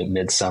was probably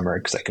midsummer,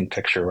 because I can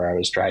picture where I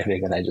was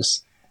driving, and I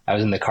was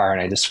in the car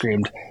and I just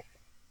screamed,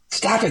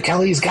 "Stop it,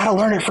 Kelly. He's got to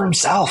learn it for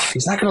himself.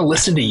 He's not going to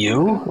listen to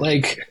you."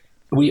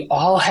 We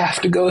all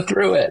have to go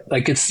through it.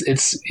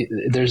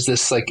 There's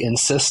this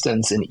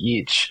insistence in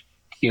each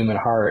human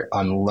heart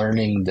on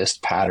learning this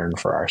pattern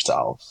for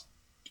ourselves,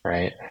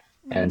 right?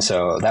 And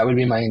so that would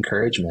be my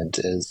encouragement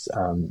is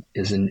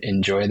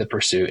enjoy the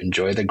pursuit,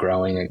 enjoy the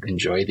growing,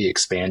 enjoy the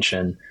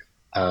expansion.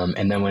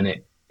 And then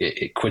when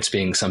it quits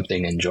being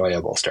something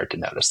enjoyable, start to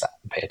notice that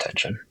and pay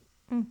attention.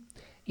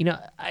 You know,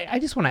 I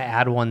just want to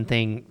add one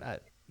thing.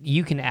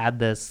 You can add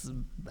this,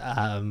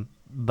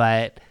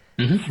 but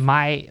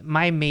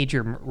my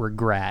major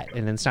regret,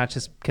 and it's not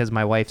just because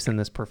my wife's in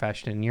this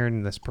profession and you're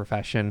in this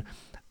profession,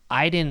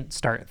 I didn't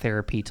start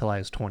therapy till I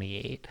was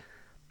 28.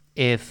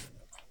 If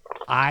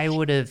I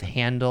would have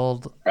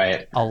handled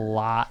a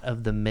lot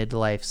of the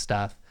midlife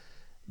stuff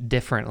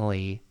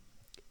differently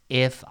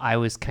if I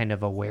was kind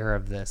of aware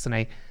of this. And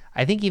I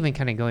think even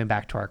kind of going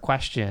back to our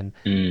question,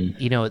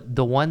 you know,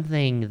 the one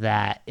thing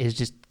that is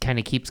just kind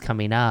of keeps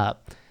coming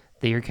up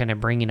that you're kind of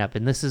bringing up,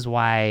 and this is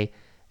why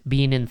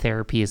being in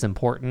therapy is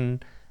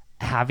important,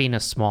 having a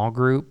small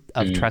group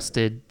of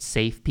trusted,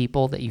 safe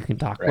people that you can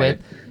talk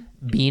with,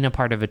 being a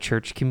part of a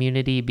church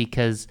community,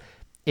 because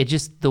it's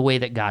just the way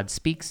that God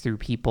speaks through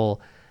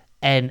people.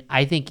 And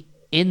I think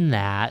in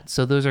that,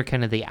 so those are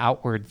kind of the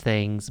outward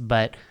things,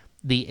 but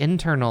the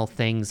internal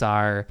things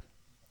are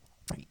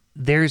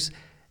there's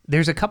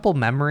a couple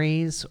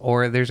memories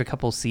or there's a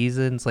couple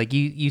seasons, like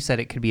you said,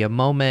 it could be a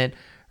moment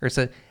or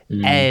so.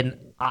 And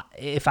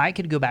if I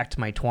could go back to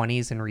my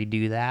 20s and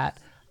redo that,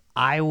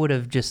 I would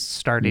have just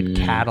started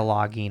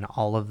cataloging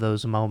all of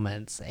those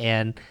moments,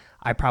 and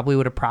I probably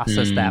would have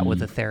processed that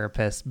with a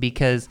therapist,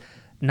 because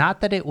not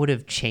that it would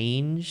have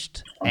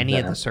changed any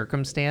of the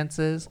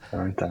circumstances.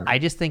 I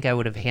just think I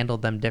would have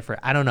handled them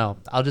different. I don't know.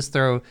 I'll just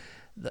throw,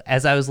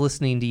 as I was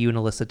listening to you and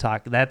Alyssa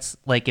talk, that's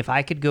like, if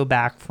I could go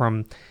back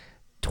from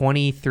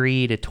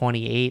 23 to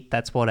 28,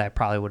 that's what I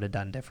probably would have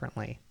done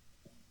differently.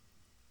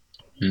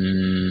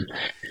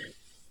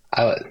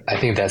 I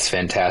think that's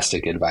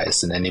fantastic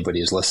advice, and anybody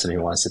who's listening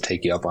who wants to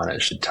take you up on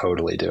it should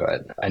totally do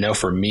it. I know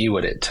for me,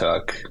 what it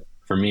took,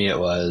 for me, it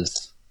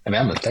was, I mean,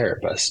 I'm a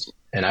therapist,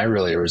 and I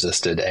really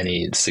resisted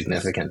any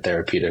significant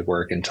therapeutic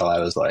work until I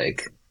was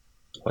like,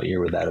 what year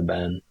would that have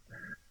been?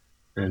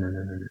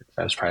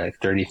 I was probably like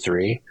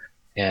 33.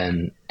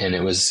 And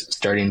it was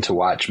starting to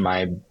watch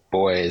my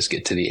boys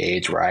get to the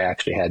age where I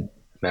actually had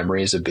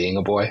memories of being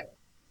a boy,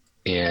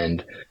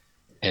 and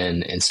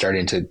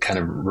starting to kind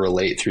of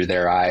relate through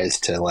their eyes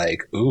to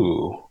like,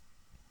 ooh,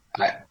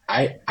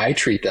 I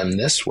treat them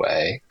this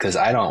way because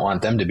I don't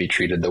want them to be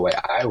treated the way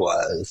I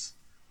was.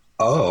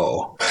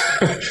 Oh,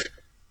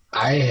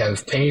 I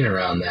have pain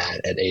around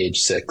that at age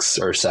 6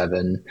 or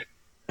 7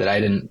 that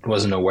I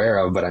wasn't aware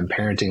of, but I'm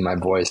parenting my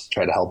boys to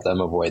try to help them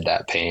avoid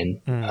that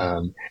pain.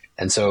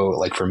 And so,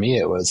 like, for me,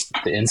 it was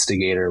the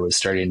instigator was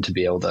starting to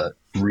be able to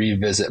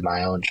revisit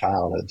my own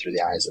childhood through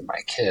the eyes of my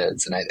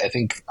kids. And I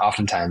think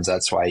oftentimes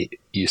that's why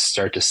you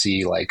start to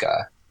see like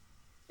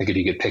if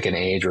you could pick an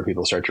age where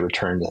people start to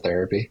return to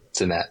therapy,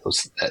 it's in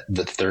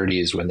the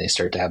 30s when they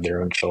start to have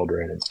their own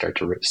children and start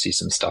to see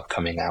some stuff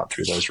coming out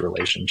through those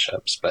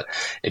relationships. But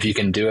if you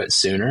can do it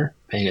sooner,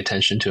 paying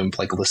attention to them,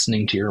 like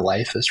listening to your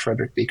life, as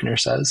Frederick Buechner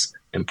says,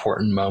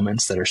 important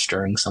moments that are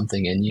stirring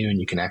something in you,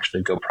 and you can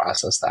actually go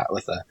process that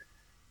with a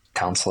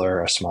counselor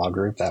or a small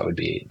group,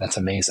 that's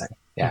amazing.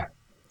 Yeah.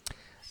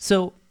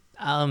 So,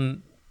 I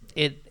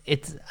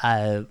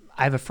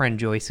have a friend,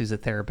 Joyce, who's a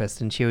therapist,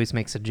 and she always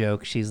makes a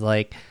joke. She's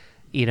like,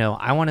 you know,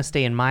 I want to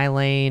stay in my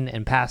lane,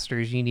 and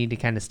pastors, you need to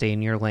kind of stay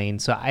in your lane.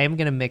 So I am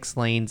going to mix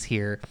lanes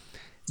here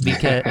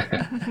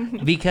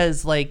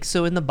because like,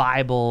 so in the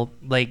Bible,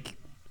 like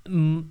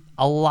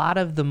a lot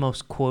of the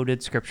most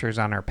quoted scriptures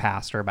on our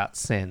past are about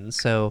sin.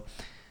 So,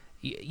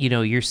 you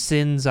know, your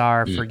sins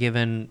are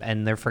forgiven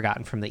and they're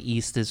forgotten from the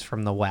east is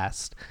from the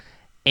west.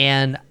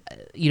 And,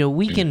 you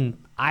know,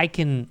 I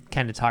can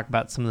kind of talk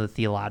about some of the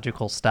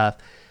theological stuff,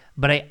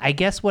 but I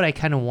guess what I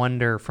kind of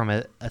wonder from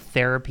a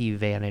therapy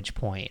vantage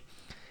point,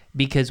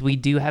 because we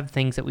do have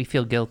things that we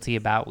feel guilty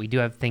about. We do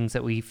have things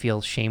that we feel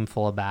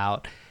shameful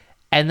about.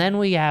 And then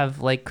we have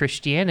like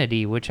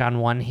Christianity, which on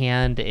one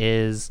hand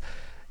is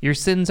your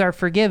sins are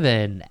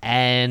forgiven.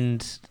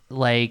 And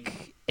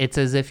like, it's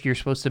as if you're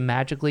supposed to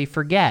magically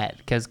forget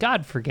because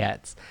God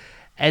forgets.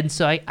 And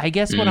so I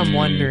guess what I'm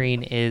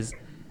wondering is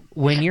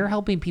when you're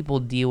helping people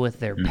deal with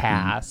their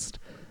past,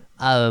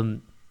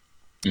 you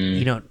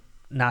know,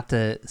 not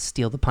to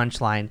steal the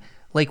punchline,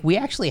 like we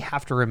actually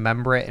have to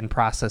remember it and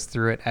process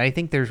through it. And I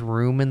think there's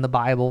room in the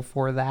Bible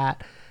for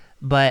that.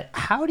 But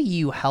how do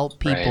you help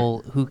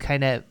people who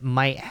kind of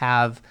might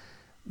have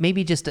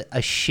maybe just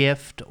a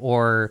shift,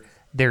 or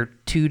they're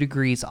 2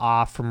 degrees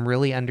off from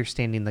really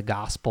understanding the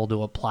gospel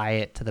to apply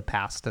it to the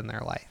past in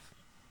their life?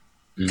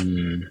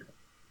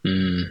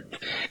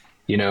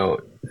 You know,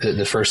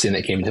 the first thing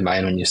that came to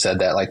mind when you said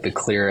that, like the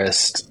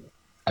clearest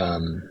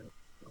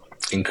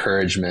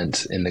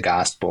encouragement in the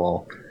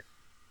gospel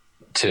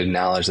to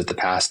acknowledge that the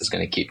past is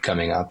going to keep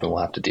coming up and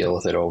we'll have to deal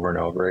with it over and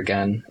over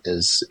again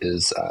is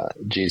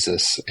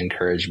Jesus'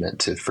 encouragement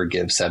to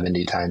forgive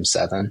 70 times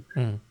 7.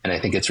 And I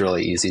think it's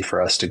really easy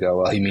for us to go,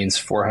 well, he means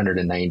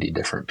 490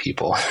 different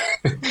people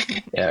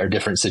or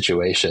different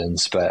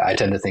situations. But I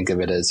tend to think of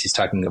it as he's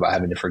talking about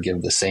having to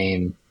forgive the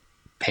same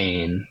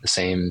pain, the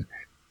same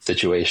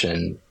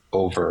situation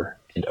over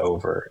and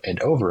over and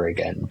over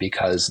again,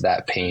 because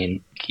that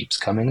pain keeps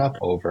coming up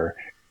over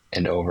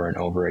and over and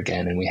over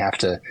again. And we have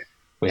to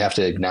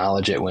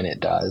acknowledge it when it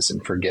does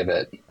and forgive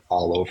it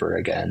all over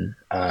again.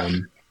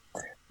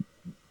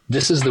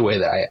 This is the way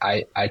that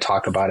I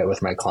talk about it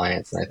with my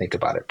clients, and I think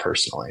about it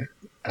personally.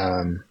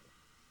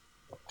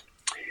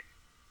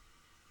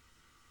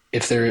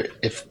 If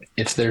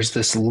there's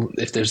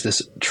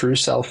this true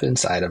self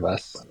inside of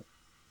us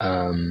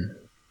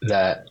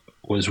that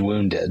was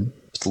wounded,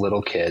 this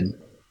little kid,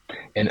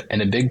 and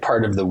a big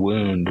part of the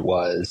wound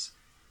was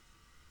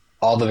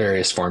all the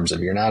various forms of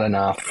you're not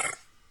enough,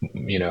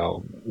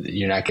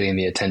 you're not getting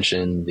the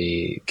attention,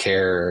 the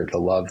care, the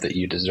love that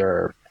you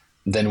deserve.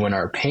 Then when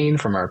our pain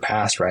from our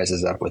past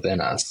rises up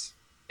within us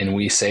and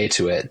we say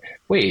to it,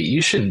 wait,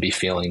 you shouldn't be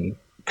feeling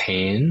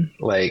pain.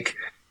 Like,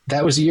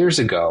 that was years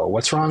ago.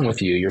 What's wrong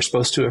with you? You're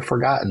supposed to have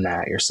forgotten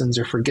that. Your sins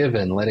are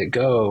forgiven. Let it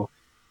go.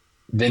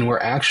 Then we're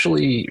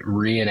actually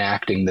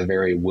reenacting the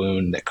very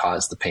wound that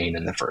caused the pain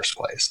in the first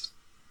place.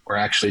 We're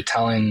actually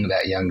telling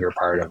that younger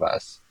part of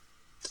us,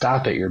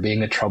 stop it. You're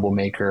being a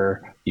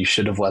troublemaker. You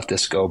should have let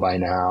this go by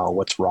now.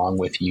 What's wrong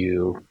with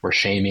you? We're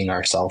shaming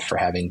ourselves for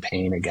having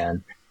pain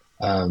again.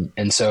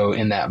 And so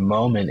in that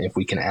moment, if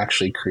we can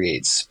actually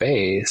create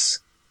space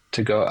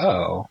to go,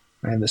 oh,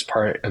 I have this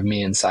part of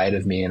me inside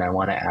of me, and I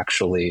want to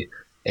actually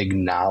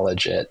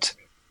acknowledge it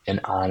and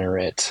honor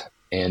it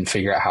and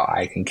figure out how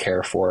I can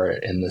care for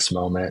it in this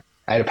moment.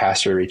 I had a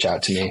pastor reach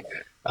out to me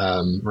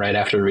right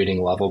after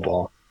reading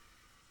Lovable.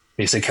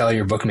 He said, Kelly,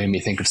 your book made me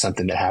think of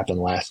something that happened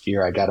last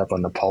year. I got up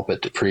on the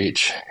pulpit to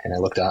preach, and I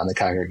looked out in the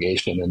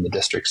congregation, and the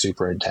district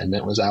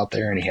superintendent was out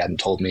there, and he hadn't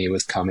told me he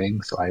was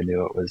coming. So I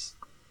knew it was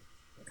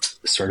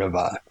sort of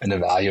an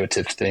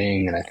evaluative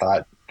thing. And I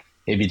thought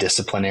maybe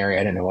disciplinary. I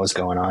didn't know what was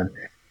going on.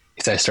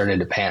 He said, I started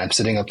to panic. I'm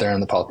sitting up there on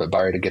the pulpit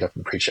bar to get up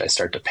and preach. I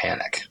start to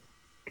panic.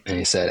 And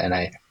he said,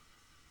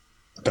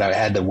 but I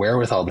had the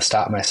wherewithal to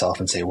stop myself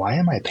and say, why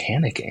am I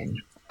panicking?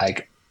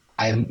 Like,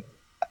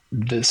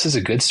 this is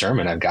a good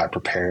sermon I've got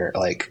prepared.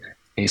 Like,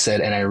 he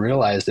said, and I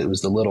realized it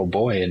was the little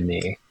boy in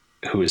me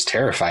who was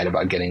terrified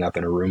about getting up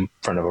in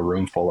front of a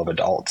room full of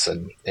adults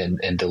and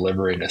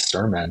delivering a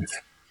sermon.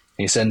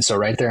 He said, and so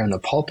right there in the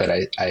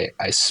pulpit,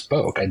 I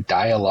spoke, I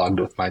dialogued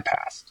with my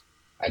past.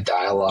 I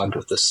dialogued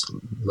with this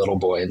little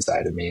boy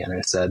inside of me. And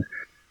I said,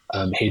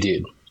 hey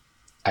dude,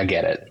 I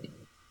get it.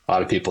 A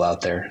lot of people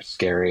out there,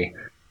 scary,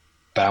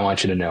 but I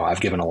want you to know I've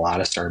given a lot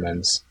of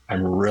sermons.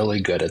 I'm really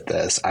good at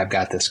this. I've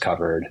got this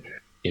covered.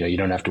 You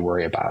don't have to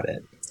worry about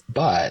it.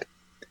 But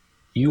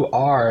you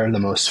are the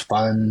most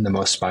fun, the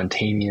most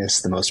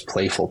spontaneous, the most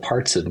playful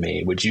parts of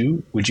me. Would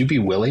you be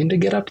willing to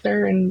get up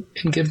there and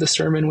give the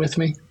sermon with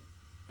me?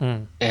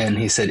 And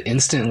he said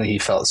instantly he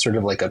felt sort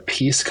of like a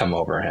peace come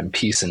over him,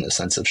 peace in the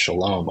sense of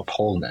shalom, of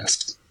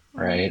wholeness,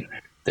 right?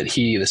 That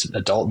this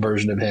adult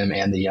version of him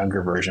and the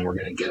younger version were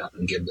going to get up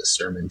and give this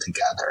sermon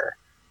together,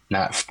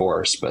 not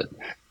forced, but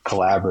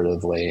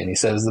collaboratively. And he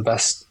said it was the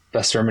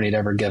best sermon he'd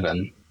ever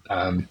given.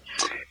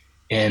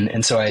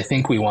 And so I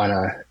think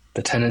the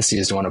tendency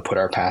is to want to put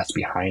our past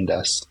behind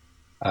us.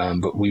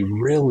 But we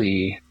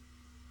really,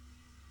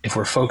 if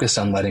we're focused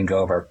on letting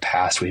go of our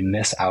past, we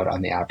miss out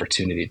on the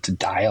opportunity to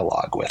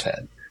dialogue with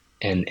it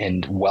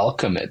and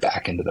welcome it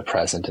back into the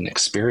present and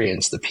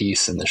experience the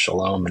peace and the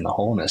shalom and the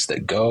wholeness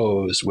that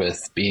goes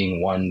with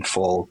being one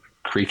full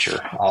creature,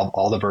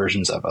 all the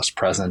versions of us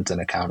present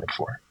and accounted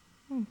for.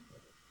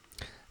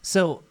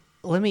 So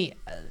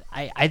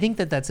I think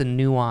that's a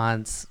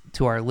nuance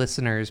to our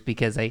listeners,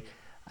 because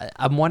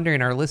I'm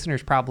wondering, our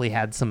listeners probably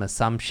had some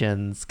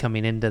assumptions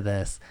coming into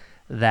this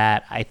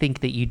that I think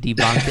that you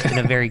debunked in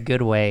a very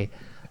good way.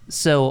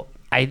 So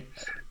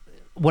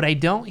what I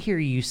don't hear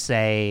you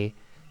say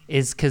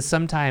is, because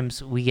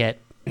sometimes we get,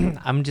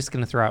 I'm just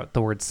going to throw out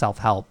the word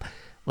self-help.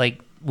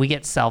 Like, we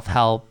get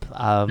self-help.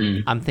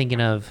 I'm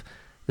thinking of,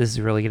 this is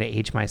really going to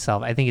age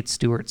myself, I think it's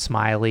Stuart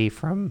Smiley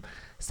from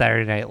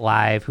Saturday Night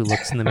Live, who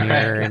looks in the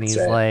mirror and he's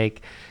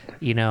like,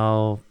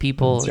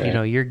 people,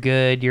 you're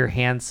good, you're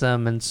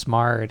handsome and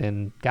smart,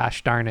 and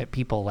gosh darn it,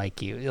 people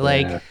like you.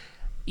 Like,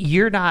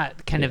 you're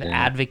not kind of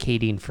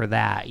advocating for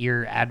that.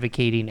 You're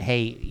advocating,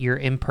 hey, you're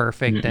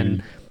imperfect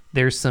and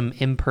there's some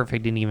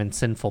imperfect and even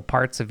sinful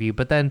parts of you.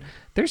 But then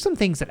there's some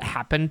things that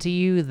happen to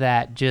you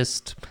that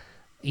just,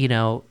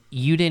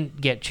 you didn't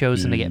get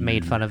chosen to get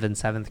made fun of in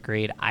 7th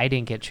grade. I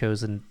didn't get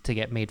chosen to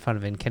get made fun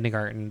of in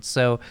kindergarten.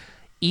 So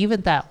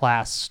even that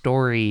last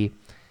story,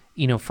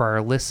 for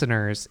our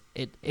listeners,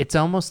 it's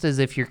almost as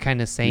if you're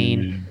kind of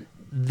saying,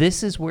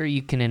 this is where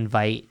you can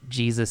invite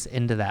Jesus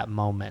into that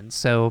moment.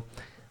 So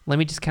let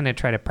me just kind of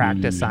try to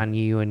practice on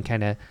you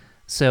and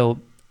so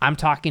I'm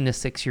talking to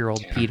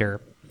 6-year-old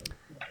Peter.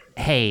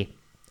 Hey,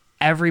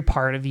 every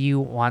part of you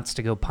wants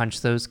to go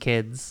punch those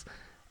kids.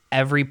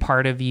 Every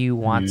part of you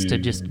wants to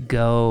just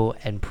go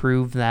and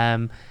prove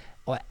them.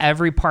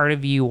 Every part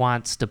of you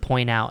wants to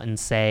point out and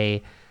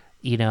say,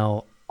 you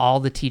know, all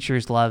the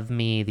teachers love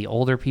me, the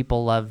older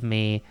people love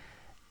me.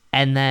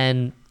 And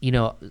then, you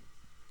know,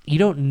 you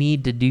don't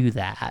need to do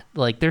that.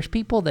 Like, there's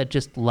people that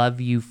just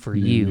love you for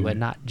you and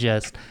not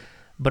just,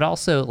 but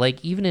also,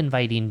 like, even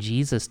inviting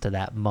Jesus to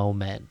that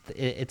moment.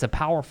 It's a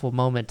powerful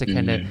moment to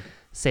kind of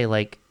say,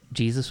 like,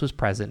 Jesus was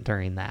present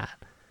during that.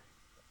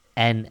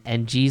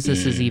 And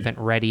Jesus is even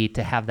ready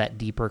to have that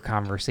deeper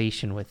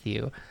conversation with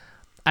you.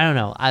 I don't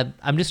know.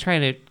 I'm just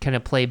trying to kind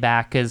of play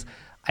back, because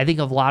I think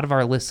of a lot of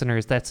our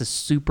listeners, that's a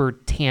super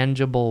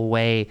tangible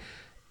way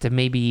to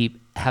maybe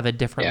have a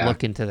different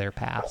look into their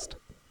past.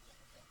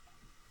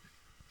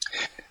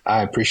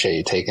 I appreciate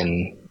you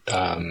taking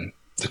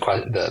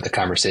the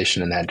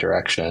conversation in that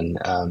direction.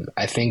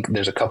 I think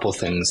there's a couple of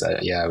things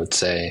that, I would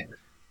say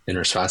in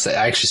response. I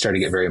actually started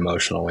to get very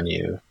emotional when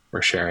you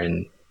were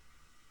sharing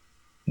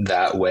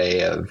that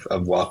way of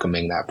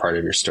welcoming that part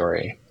of your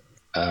story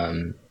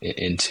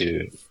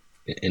into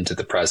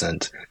the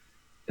present,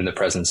 in the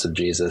presence of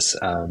Jesus.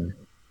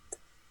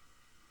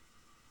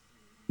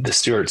 The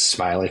Stuart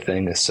Smiley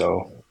thing is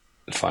so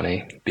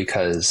funny,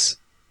 because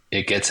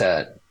it gets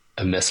at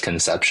a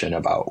misconception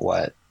about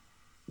what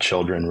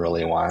children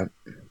really want.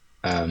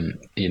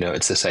 You know,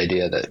 it's this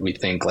idea that we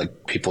think,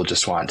 like, people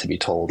just want to be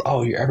told,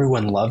 oh,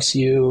 everyone loves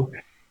you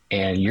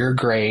and you're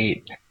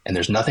great and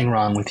there's nothing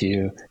wrong with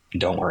you, and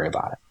don't worry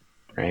about it,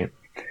 right?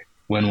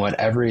 When what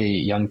every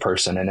young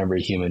person and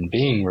every human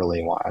being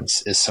really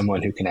wants is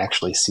someone who can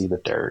actually see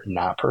that they're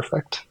not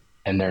perfect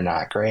and they're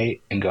not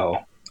great, and go,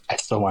 I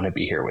still want to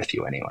be here with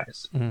you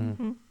anyways.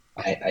 Mm-hmm.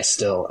 I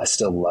still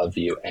love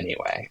you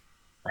anyway,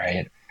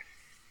 right?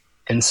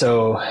 And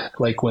so,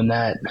 like, when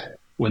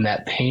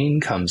that pain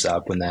comes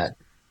up, when that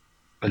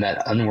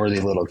unworthy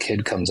little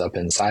kid comes up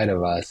inside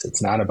of us,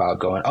 it's not about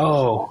going,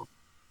 oh,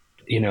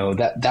 you know,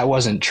 that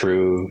wasn't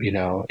true. You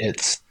know,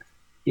 it's,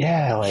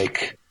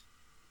 like,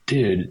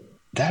 dude,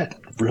 that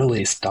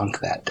really stunk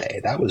that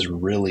day. That was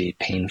really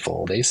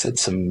painful. They said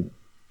some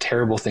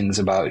terrible things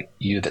about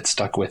you that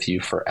stuck with you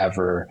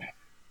forever.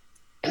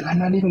 And I'm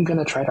not even going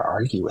to try to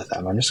argue with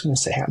them. I'm just going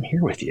to say, I'm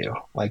here with you.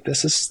 Like,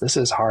 this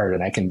is hard,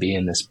 and I can be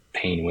in this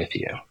pain with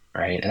you.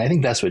 Right. And I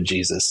think that's what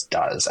Jesus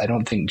does. I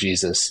don't think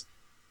Jesus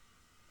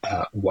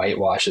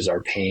whitewashes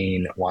our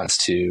pain, wants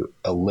to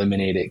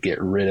eliminate it,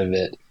 get rid of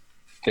it,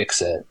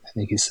 fix it. I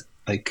think he's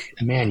like,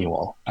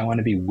 Emmanuel, I want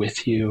to be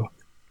with you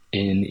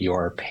in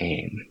your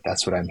pain.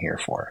 That's what I'm here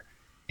for.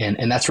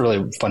 And that's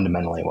really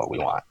fundamentally what we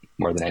want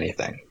more than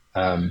anything.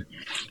 In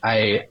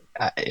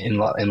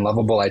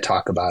Lovable, I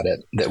talk about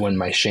it, that when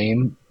my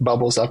shame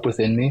bubbles up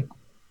within me,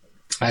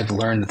 I've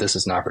learned that this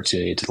is an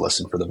opportunity to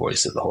listen for the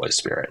voice of the Holy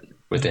Spirit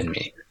within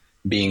me,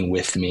 being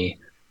with me,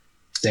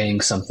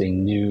 saying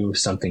something new,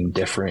 something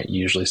different,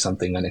 usually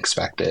something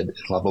unexpected. In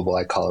Lovable,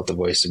 I call it the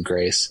voice of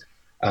grace.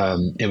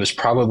 It was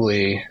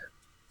probably,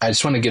 I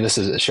just want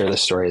to share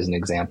this story as an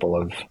example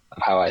of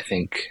how I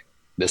think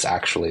this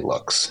actually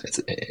looks. It's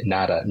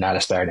not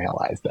a Saturday Night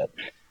Live, but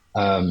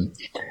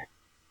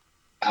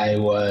I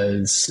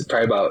was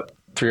probably about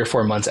 3 or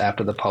 4 months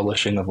after the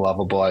publishing of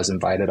Lovable. I was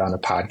invited on a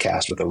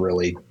podcast with a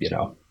really,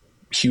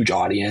 huge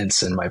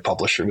audience, and my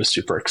publisher was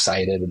super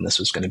excited, and this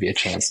was going to be a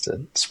chance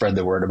to spread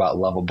the word about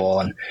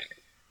Lovable.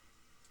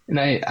 And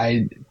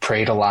I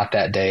prayed a lot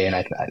that day, and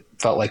I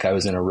felt like I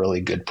was in a really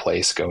good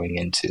place going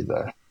into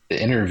the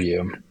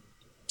interview.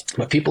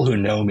 But people who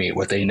know me,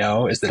 what they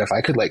know is that if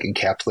I could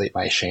encapsulate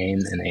my shame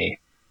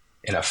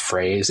in a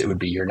phrase, it would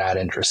be, you're not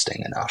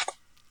interesting enough.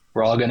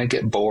 We're all going to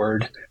get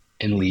bored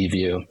and leave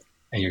you,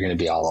 and you're going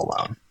to be all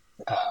alone.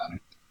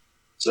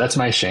 So that's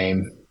my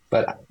shame.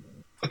 But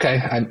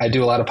okay, I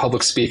do a lot of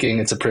public speaking.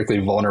 It's a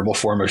particularly vulnerable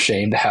form of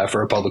shame to have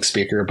for a public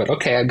speaker. But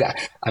okay,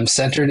 I'm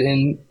centered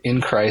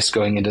in Christ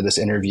going into this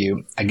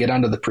interview. I get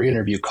onto the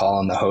pre-interview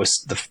call, and the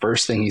host, the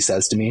first thing he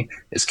says to me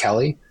is,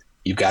 Kelly,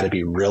 you've got to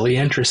be really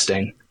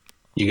interesting.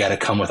 You got to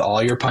come with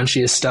all your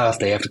punchiest stuff.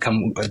 They have to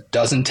come a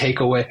dozen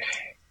takeaway.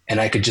 And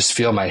I could just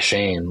feel my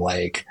shame.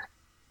 Like,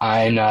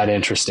 I'm not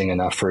interesting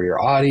enough for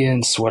your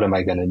audience. What am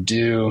I going to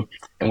do?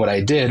 And what I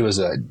did was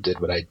I did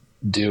what I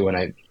do when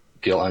I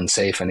feel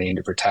unsafe and I need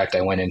to protect.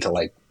 I went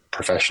into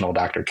professional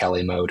Dr.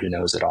 Kelly mode, who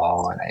knows it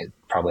all. And I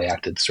probably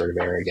acted sort of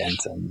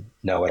arrogant and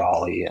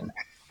know-it-all-y. And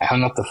I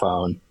hung up the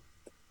phone,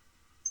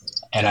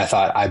 and I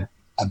thought I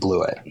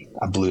blew it.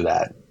 I blew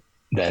that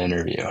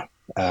interview.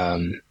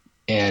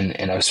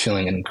 And I was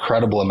feeling an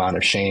incredible amount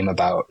of shame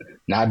about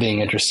not being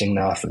interesting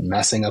enough and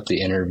messing up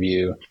the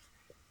interview.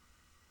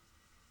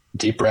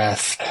 Deep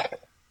breath,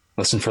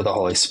 listen for the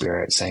Holy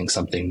Spirit saying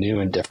something new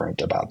and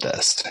different about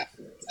this.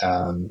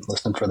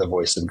 Listen for the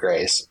voice of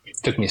grace. It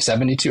took me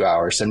 72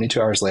 hours.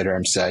 72 hours later, I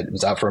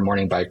was out for a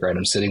morning bike ride.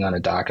 I'm sitting on a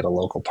dock at a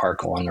local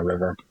park along a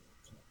river.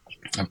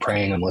 I'm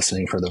praying and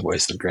listening for the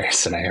voice of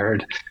grace. And I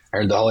heard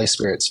the Holy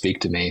Spirit speak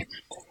to me.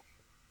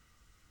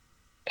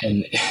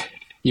 And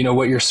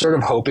what you're sort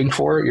of hoping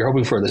for, you're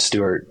hoping for the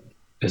Stuart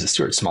is it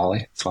Stuart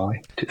Smalley?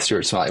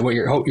 Stuart Smalley. Well,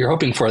 you're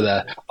hoping for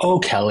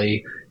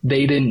Kelly,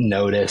 they didn't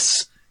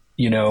notice.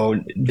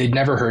 They'd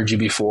never heard you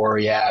before.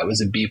 Yeah, it was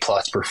a B+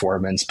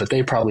 performance, but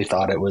they probably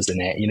thought it was an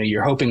A.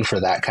 You're hoping for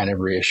that kind of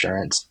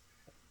reassurance.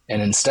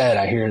 And instead,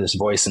 I hear this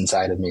voice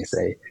inside of me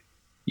say,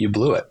 "You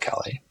blew it,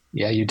 Kelly.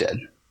 Yeah, you did."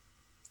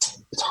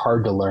 It's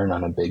hard to learn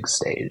on a big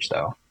stage,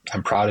 though.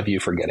 I'm proud of you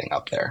for getting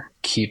up there.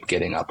 Keep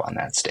getting up on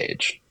that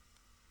stage,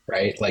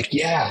 right? Like,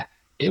 yeah,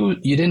 you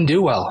didn't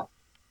do well,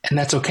 and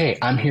that's okay.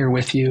 I'm here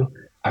with you.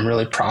 I'm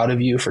really proud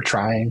of you for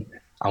trying.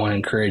 I want to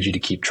encourage you to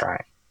keep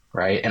trying.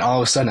 Right. And all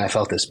of a sudden I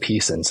felt this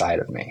peace inside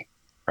of me,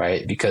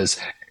 right? Because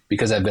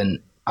I've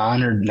been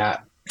honored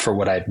not for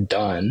what I've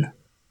done,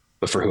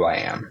 but for who I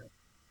am.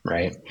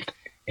 Right.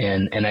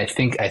 And I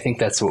think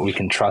that's what we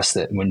can trust,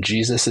 that when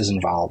Jesus is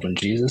involved, when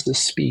Jesus is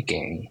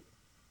speaking,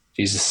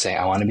 Jesus is saying,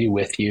 I want to be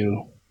with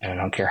you, and I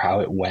don't care how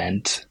it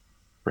went.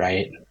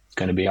 Right. It's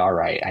going to be all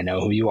right. I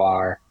know who you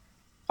are.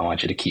 I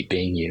want you to keep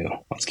being you.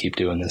 Let's keep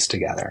doing this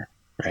together.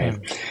 Right.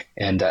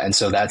 And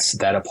so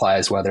that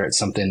applies whether it's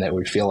something that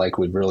we feel like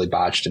we've really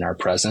botched in our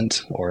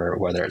present, or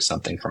whether it's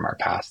something from our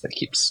past that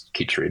keeps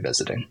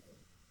revisiting.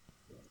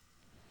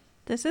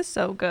 This is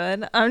so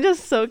good. I'm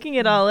just soaking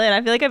it all in.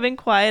 I feel like I've been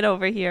quiet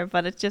over here,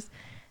 but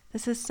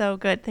this is so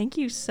good. Thank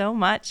you so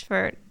much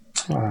for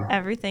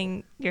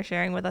everything you're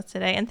sharing with us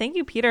today. And thank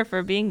you, Peter,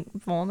 for being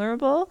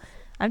vulnerable.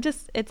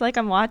 It's like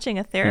I'm watching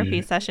a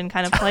therapy session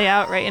kind of play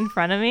out right in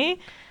front of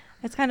me.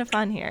 It's kind of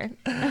fun here.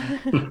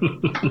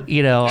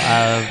 Well,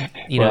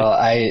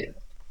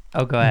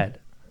 go ahead.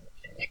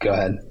 Go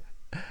ahead.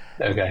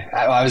 Okay.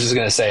 I was just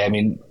going to say,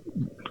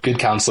 good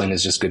counseling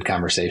is just good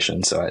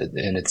conversation. So,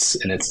 and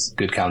it's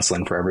good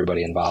counseling for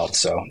everybody involved.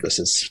 So this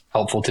is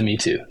helpful to me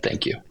too.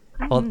 Thank you.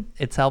 Well,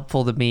 it's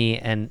helpful to me,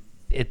 and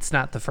it's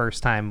not the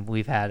first time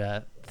we've had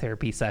a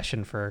therapy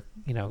session for,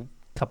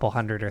 couple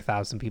hundred or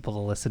 1,000 people to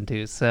listen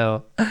to.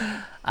 So,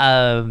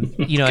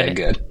 Okay,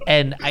 good.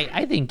 And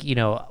I think,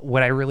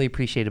 what I really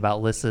appreciate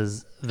about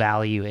Lissa's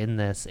value in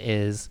this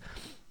is,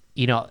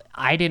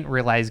 I didn't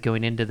realize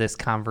going into this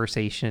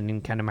conversation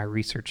and kind of my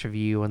research of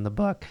you and the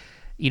book,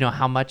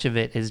 how much of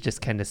it is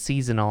just kind of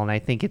seasonal. And I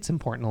think it's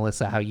important,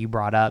 Alyssa, how you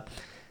brought up,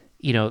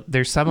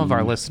 there's some of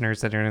our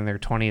listeners that are in their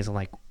 20s and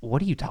like,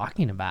 what are you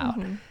talking about?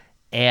 Mm-hmm.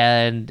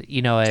 And,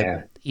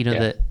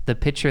 the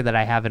picture that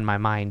I have in my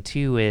mind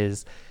too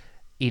is,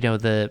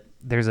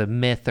 there's a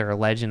myth or a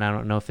legend, I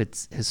don't know if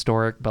it's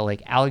historic, but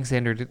like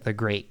Alexander the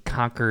Great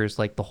conquers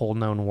like the whole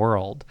known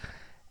world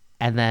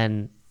and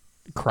then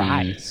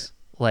cries.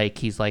 Like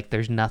he's like,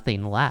 there's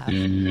nothing left.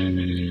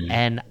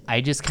 And I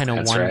just kind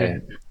of wonder,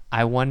 right.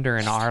 I wonder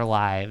in our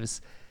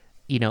lives,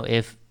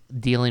 if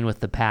dealing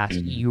with the past,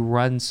 you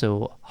run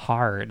so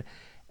hard.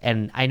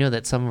 And I know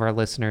that some of our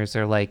listeners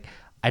are like,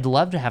 I'd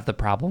love to have the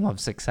problem of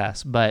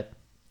success, but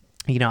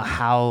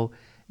how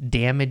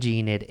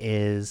damaging it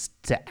is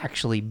to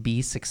actually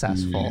be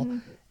successful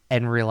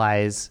and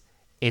realize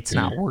it's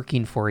not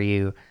working for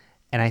you.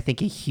 And I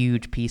think a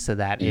huge piece of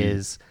that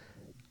is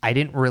I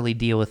didn't really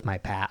deal with my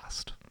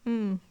past.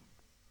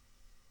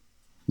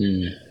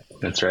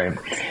 That's right.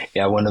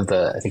 Yeah. One of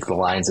I think the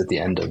lines at the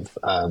end of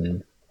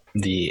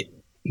the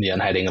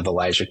Unhiding of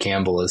Elijah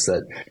Campbell is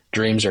that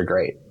dreams are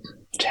great.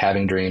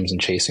 Having dreams and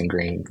chasing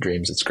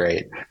dreams, it's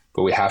great.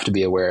 But we have to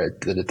be aware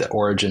that at the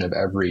origin of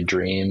every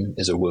dream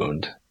is a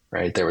wound.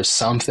 Right. There was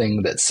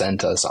something that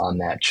sent us on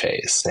that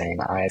chase saying,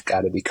 I've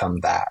got to become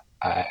that.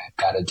 I've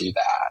got to do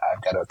that.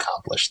 I've got to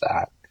accomplish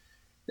that.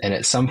 And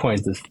at some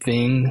point, the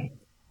thing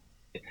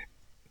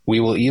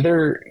we will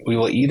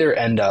either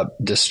end up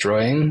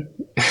destroying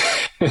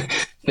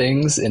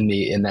things in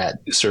that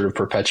sort of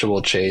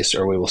perpetual chase,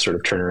 or we will sort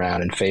of turn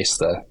around and face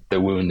the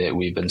wound that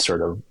we've been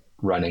sort of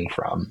running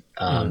from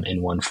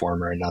in one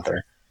form or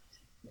another.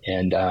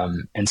 And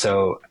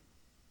so,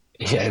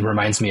 yeah, it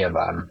reminds me of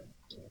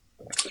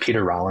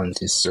Peter Rollins.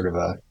 He's sort of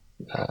a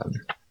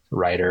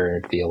writer,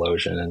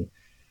 theologian, and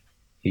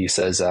he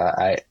says,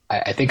 I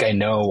think I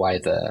know why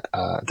the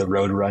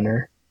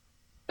roadrunner,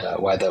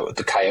 why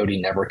the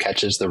coyote never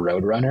catches the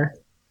roadrunner,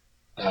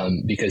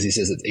 because he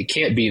says it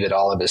can't be that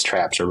all of his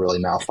traps are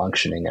really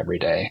malfunctioning every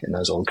day in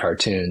those old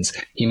cartoons.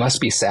 He must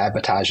be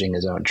sabotaging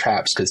his own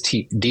traps, because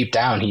deep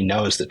down he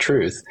knows the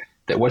truth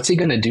that what's he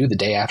going to do the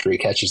day after he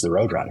catches the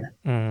roadrunner,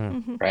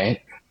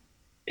 right?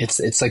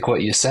 It's like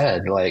what you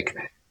said, like,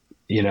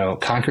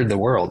 conquered the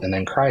world and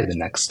then cried the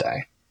next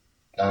day.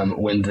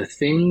 When the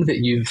thing that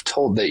you've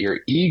told, that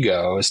your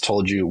ego has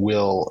told you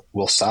will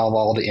solve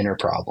all the inner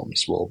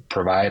problems, will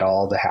provide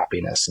all the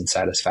happiness and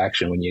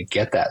satisfaction, when you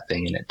get that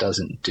thing and it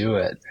doesn't do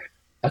it,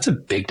 that's a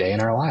big day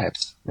in our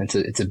lives.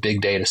 It's a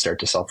big day to start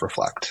to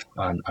self-reflect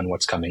on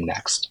what's coming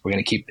next. We're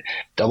going to keep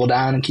double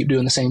down and keep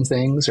doing the same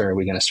things, or are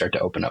we going to start to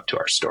open up to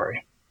our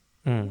story?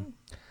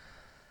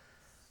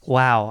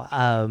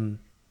 Wow.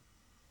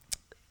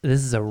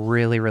 This is a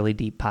really, really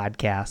deep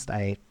podcast.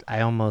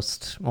 I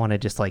almost want to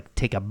just like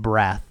take a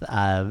breath.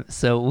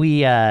 So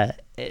we,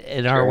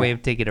 in our way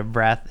of taking a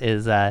breath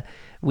is,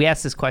 we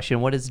asked this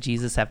question: what does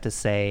Jesus have to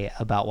say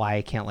about why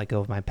I can't let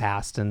go of my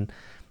past? And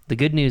the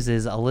good news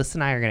is Alyssa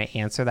and I are going to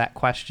answer that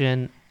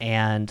question,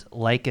 and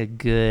like a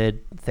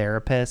good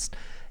therapist,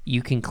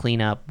 you can clean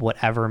up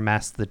whatever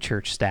mess the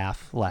church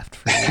staff left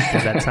for you.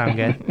 Does that sound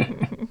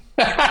good?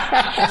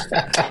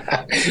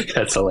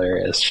 That's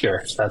hilarious.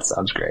 Sure. That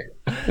sounds great.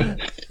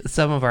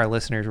 Some of our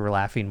listeners were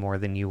laughing more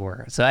than you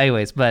were. So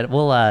anyways, but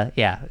we'll,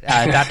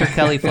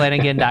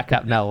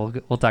 drkellyflanagan.com. No,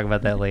 we'll talk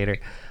about that later.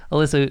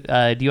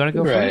 Alyssa, do you want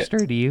to go first,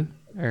 or do you?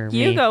 Or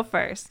you me? go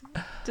first.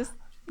 Just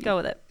go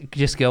with it.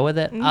 Just go with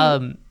it.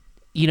 Mm-hmm.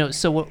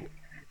 So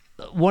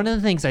one of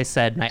the things I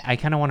said, and I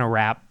kind of want to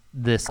wrap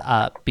this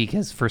up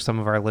because for some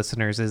of our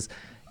listeners is,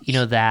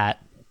 that,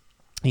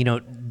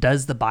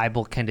 does the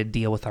Bible kind of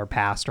deal with our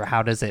past, or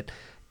how does it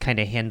kind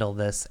of handle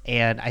this?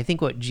 And I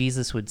think what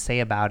Jesus would say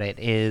about it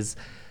is,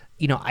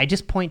 I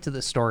just point to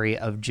the story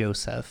of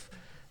Joseph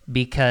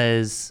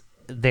because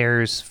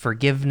there's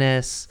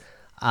forgiveness.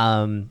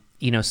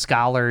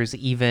 Scholars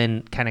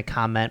even kind of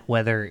comment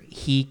whether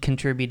he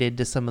contributed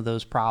to some of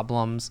those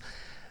problems.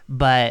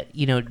 But,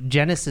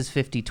 Genesis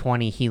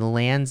 50:20, he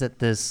lands at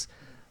this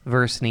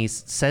verse and he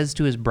says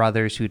to his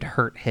brothers who'd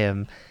hurt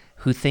him,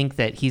 who think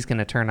that he's going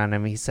to turn on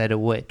him, he said,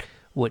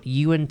 what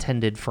you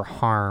intended for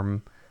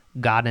harm,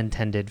 God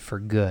intended for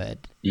good.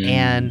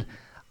 And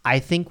I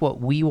think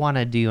what we want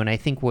to do, and I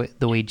think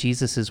the way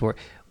Jesus is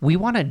we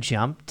want to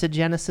jump to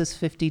Genesis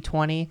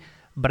 50:20,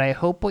 but I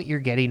hope what you're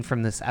getting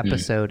from this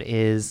episode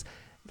is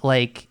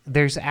like,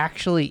 there's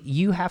actually,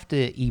 you have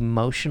to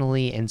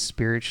emotionally and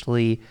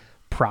spiritually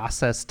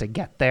process to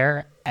get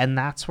there. And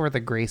that's where the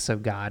grace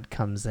of God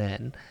comes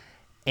in.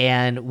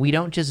 And we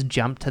don't just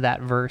jump to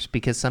that verse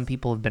because some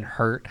people have been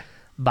hurt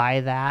by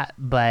that.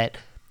 But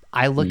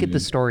I look at the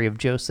story of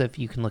Joseph.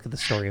 You can look at the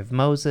story of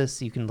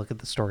Moses. You can look at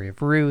the story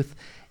of Ruth.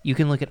 You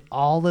can look at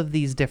all of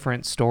these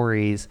different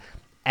stories,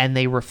 and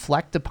they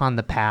reflect upon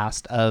the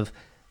past of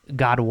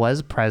God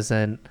was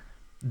present.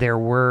 There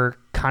were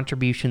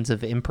contributions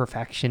of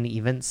imperfection,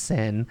 even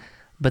sin,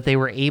 but they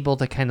were able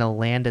to kind of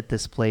land at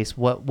this place.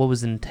 What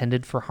was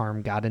intended for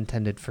harm, God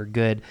intended for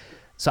good.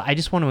 So I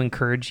just want to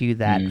encourage you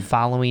that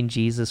following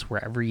Jesus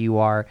wherever you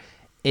are,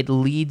 it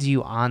leads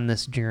you on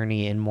this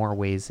journey in more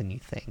ways than you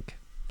think.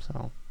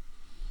 So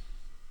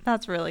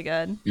that's really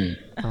good.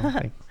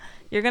 Okay.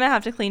 You're gonna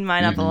have to clean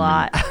mine up a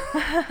lot.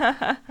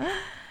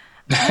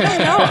 I don't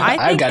know.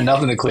 I've got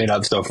nothing to clean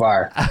up so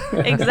far.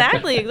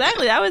 Exactly.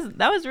 That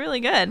was really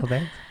good.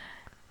 Okay.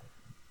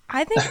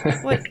 I think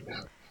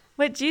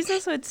what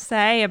Jesus would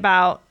say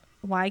about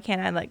why can't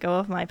I let go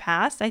of my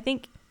past, I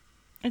think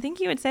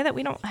he would say that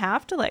we don't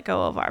have to let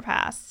go of our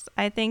past.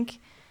 I think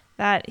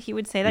that he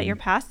would say that your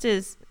past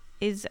is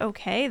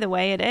okay the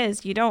way it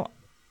is.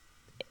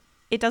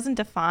 It doesn't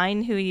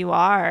define who you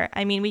are.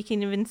 I mean, we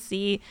can even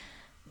see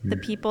the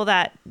people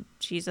that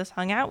Jesus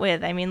hung out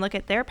with. I mean, look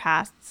at their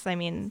pasts. I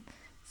mean,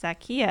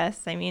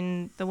 Zacchaeus. I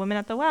mean, the woman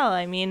at the well.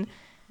 I mean,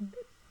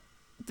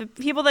 the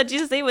people that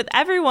Jesus ate with,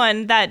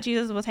 everyone that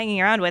Jesus was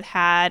hanging around with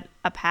had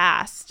a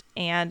past.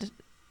 And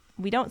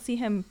we don't see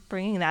him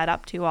bringing that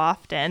up too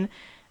often.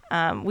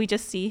 We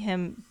just see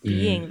him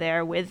being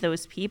there with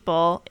those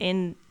people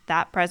in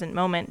that present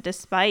moment,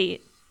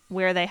 despite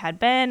where they had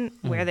been,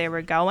 where they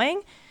were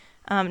going.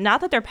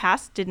 Not that their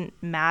past didn't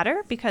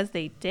matter, because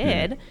they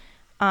did,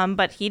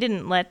 but he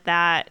didn't let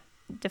that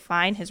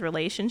define his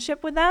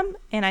relationship with them.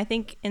 And I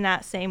think in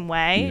that same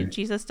way,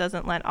 Jesus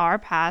doesn't let our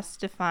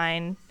past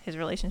define his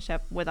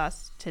relationship with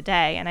us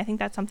today. And I think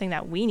that's something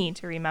that we need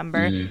to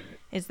remember,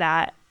 is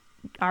that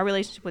our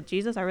relationship with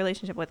Jesus, our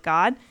relationship with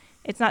God,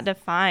 it's not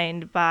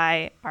defined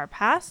by our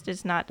past.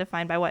 It's not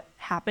defined by what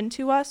happened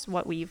to us,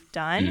 what we've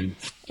done.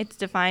 It's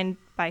defined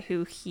by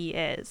who he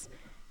is.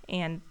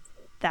 And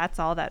that's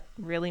all that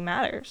really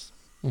matters.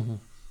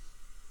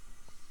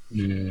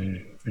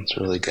 It's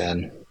really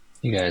good.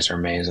 You guys are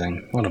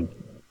amazing. What a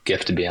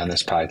gift to be on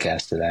this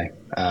podcast today.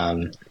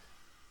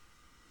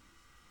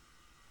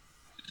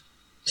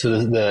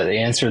 So the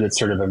answer that's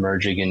sort of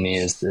emerging in me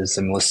as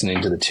I'm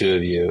listening to the two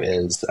of you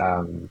is,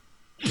 the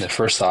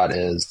first thought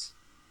is,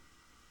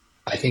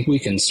 I think we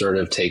can sort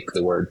of take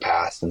the word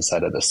past and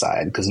set it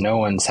aside, because no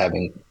one's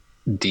having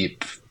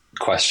deep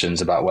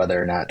questions about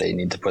whether or not they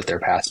need to put their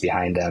past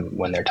behind them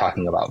when they're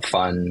talking about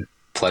fun,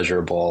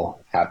 pleasurable,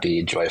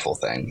 happy, joyful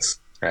things,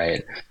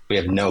 right? We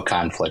have no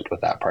conflict with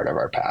that part of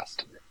our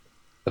past.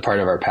 The part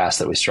of our past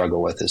that we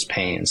struggle with is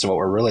pain. So what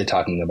we're really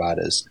talking about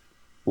is,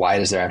 why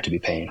does there have to be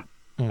pain?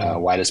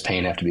 Why does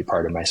pain have to be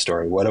part of my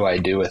story? What do I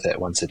do with it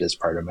once it is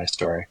part of my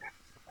story?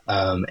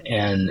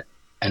 And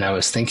I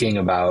was thinking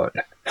about,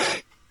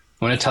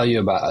 I want to tell you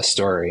about a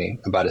story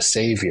about a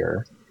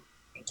Savior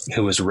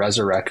who was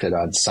resurrected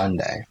on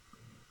Sunday,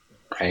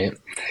 right?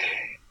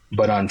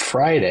 But on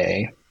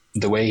Friday,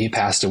 the way he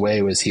passed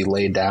away was he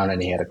laid down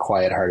and he had a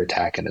quiet heart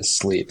attack in his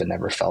sleep and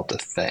never felt a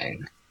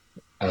thing.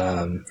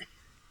 I'm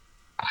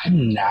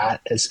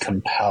not as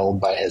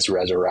compelled by his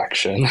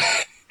resurrection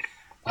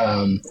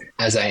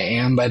as I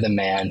am by the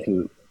man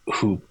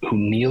who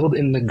kneeled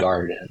in the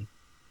garden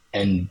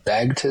and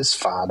begged his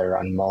father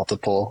on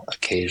multiple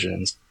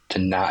occasions to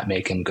not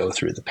make him go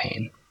through the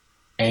pain.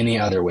 any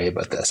other way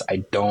but this. I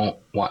don't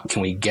want,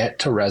 can we get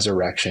to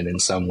resurrection in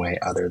some way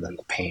other than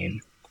the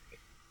pain?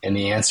 And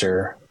the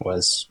answer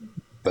was,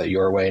 but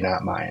your way,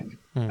 not mine.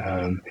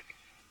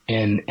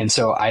 And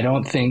so I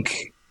don't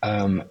think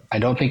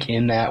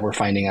in that we're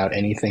finding out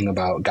anything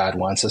about God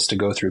wants us to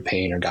go through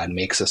pain or God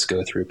makes us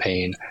go through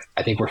pain.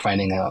 I think we're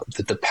finding out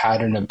that the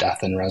pattern of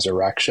death and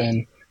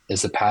resurrection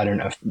is the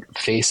pattern of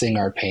facing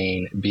our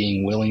pain,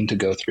 being willing to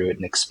go through it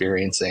and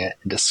experiencing it,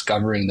 and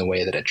discovering the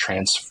way that it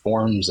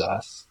transforms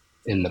us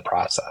in the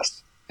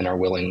process and our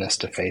willingness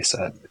to face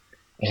it.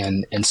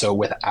 And so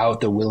without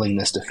the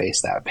willingness to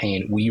face that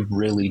pain, we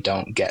really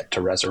don't get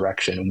to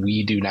resurrection.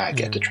 We do not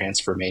get to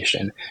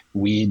transformation.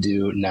 We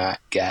do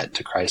not get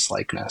to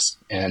Christ-likeness.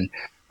 And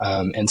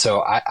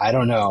so I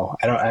don't know.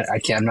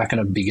 I'm not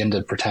going to begin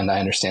to pretend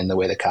I understand the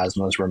way the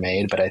cosmos were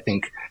made, but I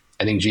think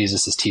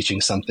Jesus is teaching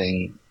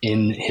something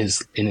in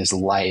his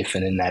life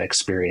and in that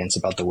experience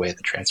about the way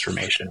the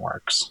transformation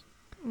works.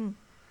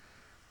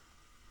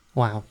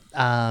 Wow.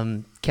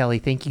 Kelly,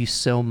 thank you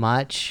so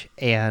much.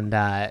 And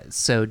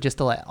so just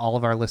to let all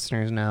of our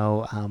listeners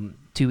know,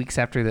 2 weeks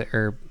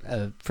after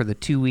for the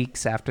 2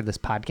 weeks after this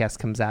podcast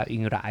comes out, you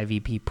can go to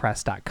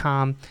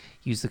ivppress.com,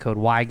 use the code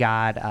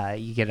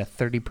WhyGod. You get a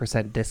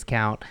 30%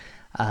 discount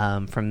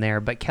from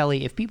there. But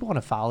Kelly, if people want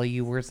to follow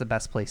you, where's the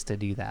best place to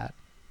do that?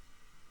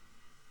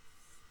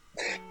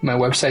 My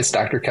website's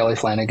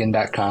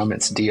drkellyflanagan.com.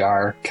 It's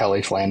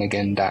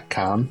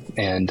drkellyflanagan.com.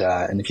 And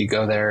if you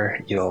go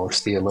there, you'll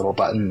see a little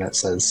button that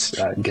says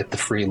get the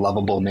free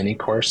Lovable mini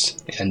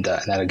course. And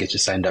that'll get you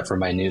signed up for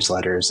my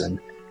newsletters.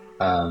 And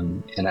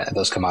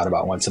those come out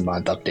about once a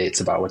month, updates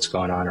about what's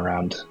going on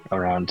around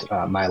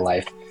my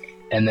life.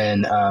 And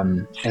then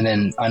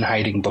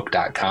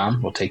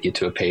unhidingbook.com will take you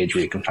to a page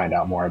where you can find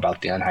out more about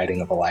the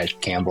unhiding of Elijah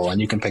Campbell,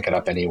 and you can pick it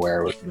up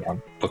anywhere.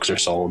 Books are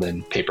sold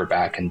in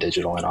paperback and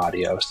digital and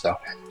audio. So,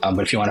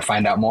 but if you want to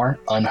find out more,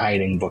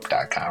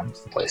 unhidingbook.com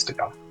is the place to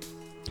go.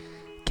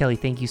 Kelly,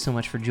 thank you so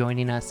much for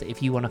joining us.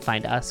 If you want to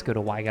find us, go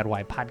to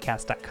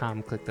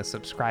whygodwhypodcast.com, click the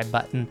subscribe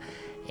button,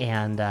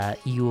 and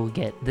you will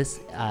get this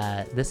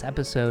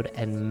episode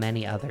and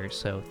many others.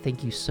 So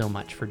thank you so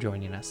much for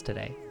joining us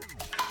today.